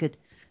wondered if you could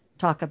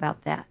talk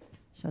about that.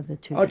 So the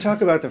two. I'll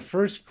talk about the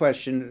first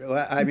question.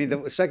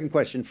 The second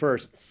question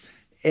first.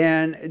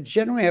 And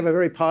generally, I have a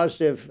very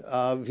positive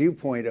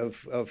viewpoint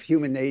of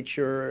human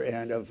nature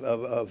and of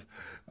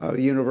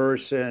the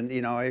universe. And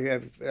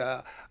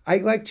I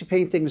like to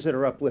paint things that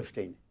are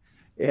uplifting,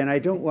 and I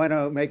don't want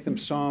to make them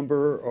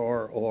somber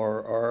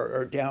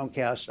or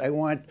downcast. I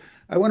want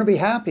to be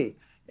happy,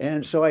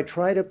 and so I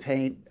try to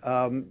paint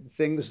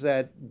things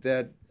that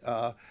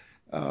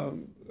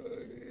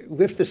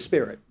lift the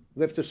spirit,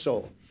 lift the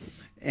soul.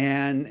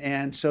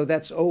 And so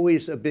that's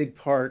always a big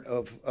part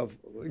of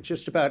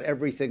just about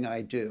everything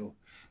I do.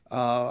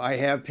 I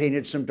have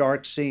painted some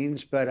dark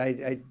scenes, but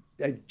I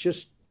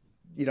just,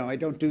 I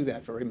don't do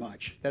that very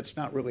much. That's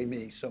not really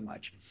me so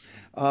much.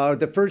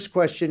 The first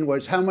question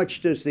was, how much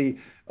does the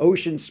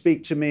ocean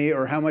speak to me,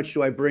 or how much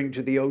do I bring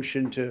to the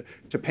ocean to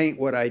paint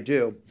what I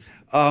do?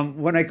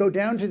 When I go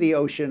down to the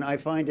ocean, I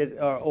find it,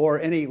 or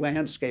any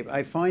landscape,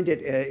 I find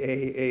it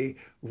a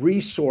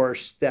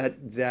resource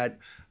that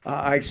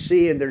I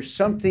see, and there's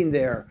something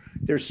there.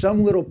 There's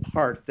some little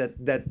part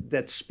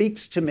that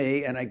speaks to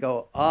me, and I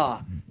go,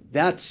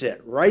 that's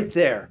it, right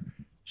there.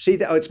 See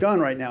that? Oh, it's gone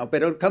right now,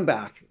 but it'll come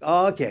back.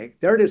 Oh, okay,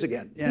 there it is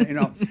again.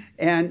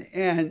 And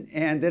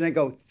then I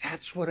go,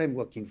 that's what I'm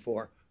looking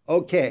for.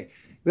 Okay,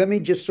 let me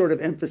just sort of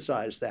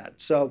emphasize that.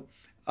 So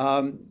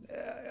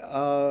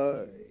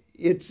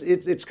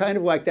it's kind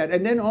of like that.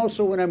 And then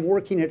also when I'm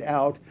working it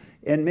out,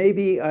 and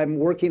maybe I'm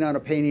working on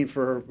a painting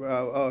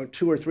for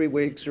 2 or 3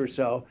 weeks or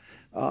so.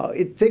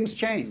 Things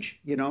change,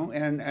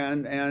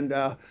 and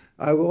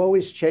I will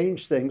always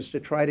change things to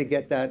try to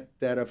get that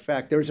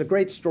effect. There's a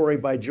great story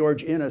by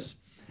George Inness.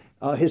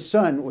 His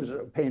son was a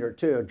painter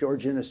too,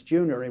 George Inness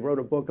Jr. He wrote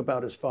a book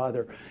about his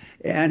father,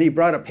 and he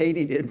brought a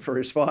painting in for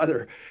his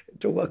father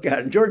to look at.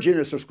 And George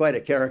Inness was quite a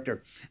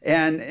character.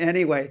 And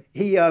anyway,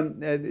 he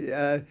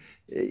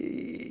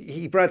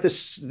brought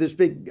this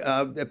big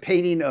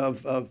painting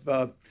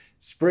of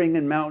spring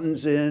and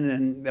mountains in,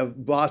 and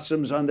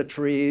blossoms on the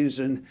trees,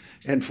 and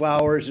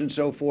flowers and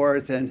so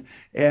forth.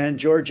 And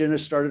George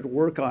Innes started to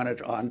work on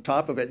it, on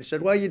top of it. He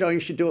said, well, you know,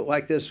 you should do it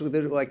like this, with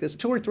it like this.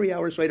 2 or 3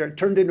 hours later, it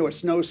turned into a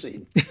snow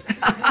scene.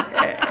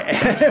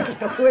 It was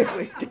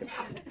completely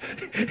different.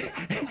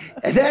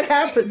 And that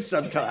happens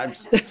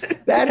sometimes.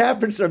 That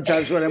happens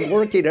sometimes when I'm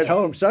working at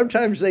home.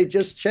 Sometimes they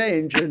just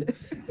change,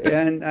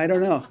 and I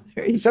don't know.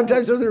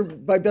 Sometimes those are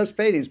my best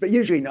paintings, but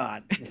usually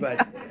not.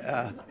 But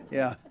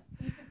yeah.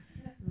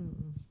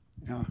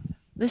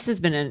 This has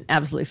been an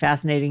absolutely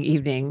fascinating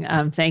evening.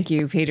 Thank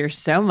you, Peter,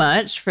 so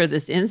much for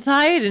this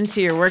insight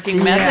into your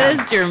working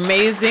methods, your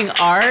amazing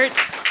art.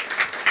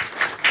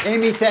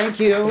 Amy, thank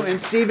you.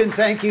 And Stephen,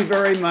 thank you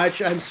very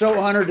much. I'm so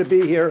honored to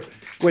be here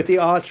with the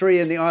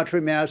Autry and the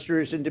Autry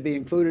Masters, and to be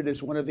included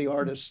as one of the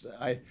artists.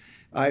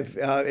 I've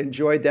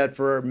enjoyed that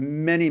for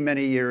many,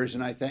 many years,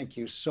 and I thank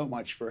you so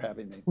much for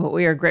having me. Well,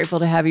 we are grateful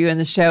to have you in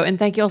the show, and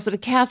thank you also to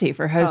Kathy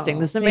for hosting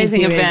this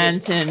amazing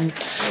event and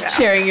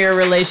sharing your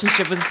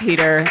relationship with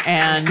Peter.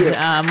 And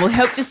we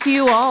hope to see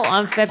you all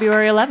on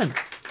February 11th.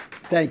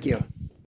 Thank you.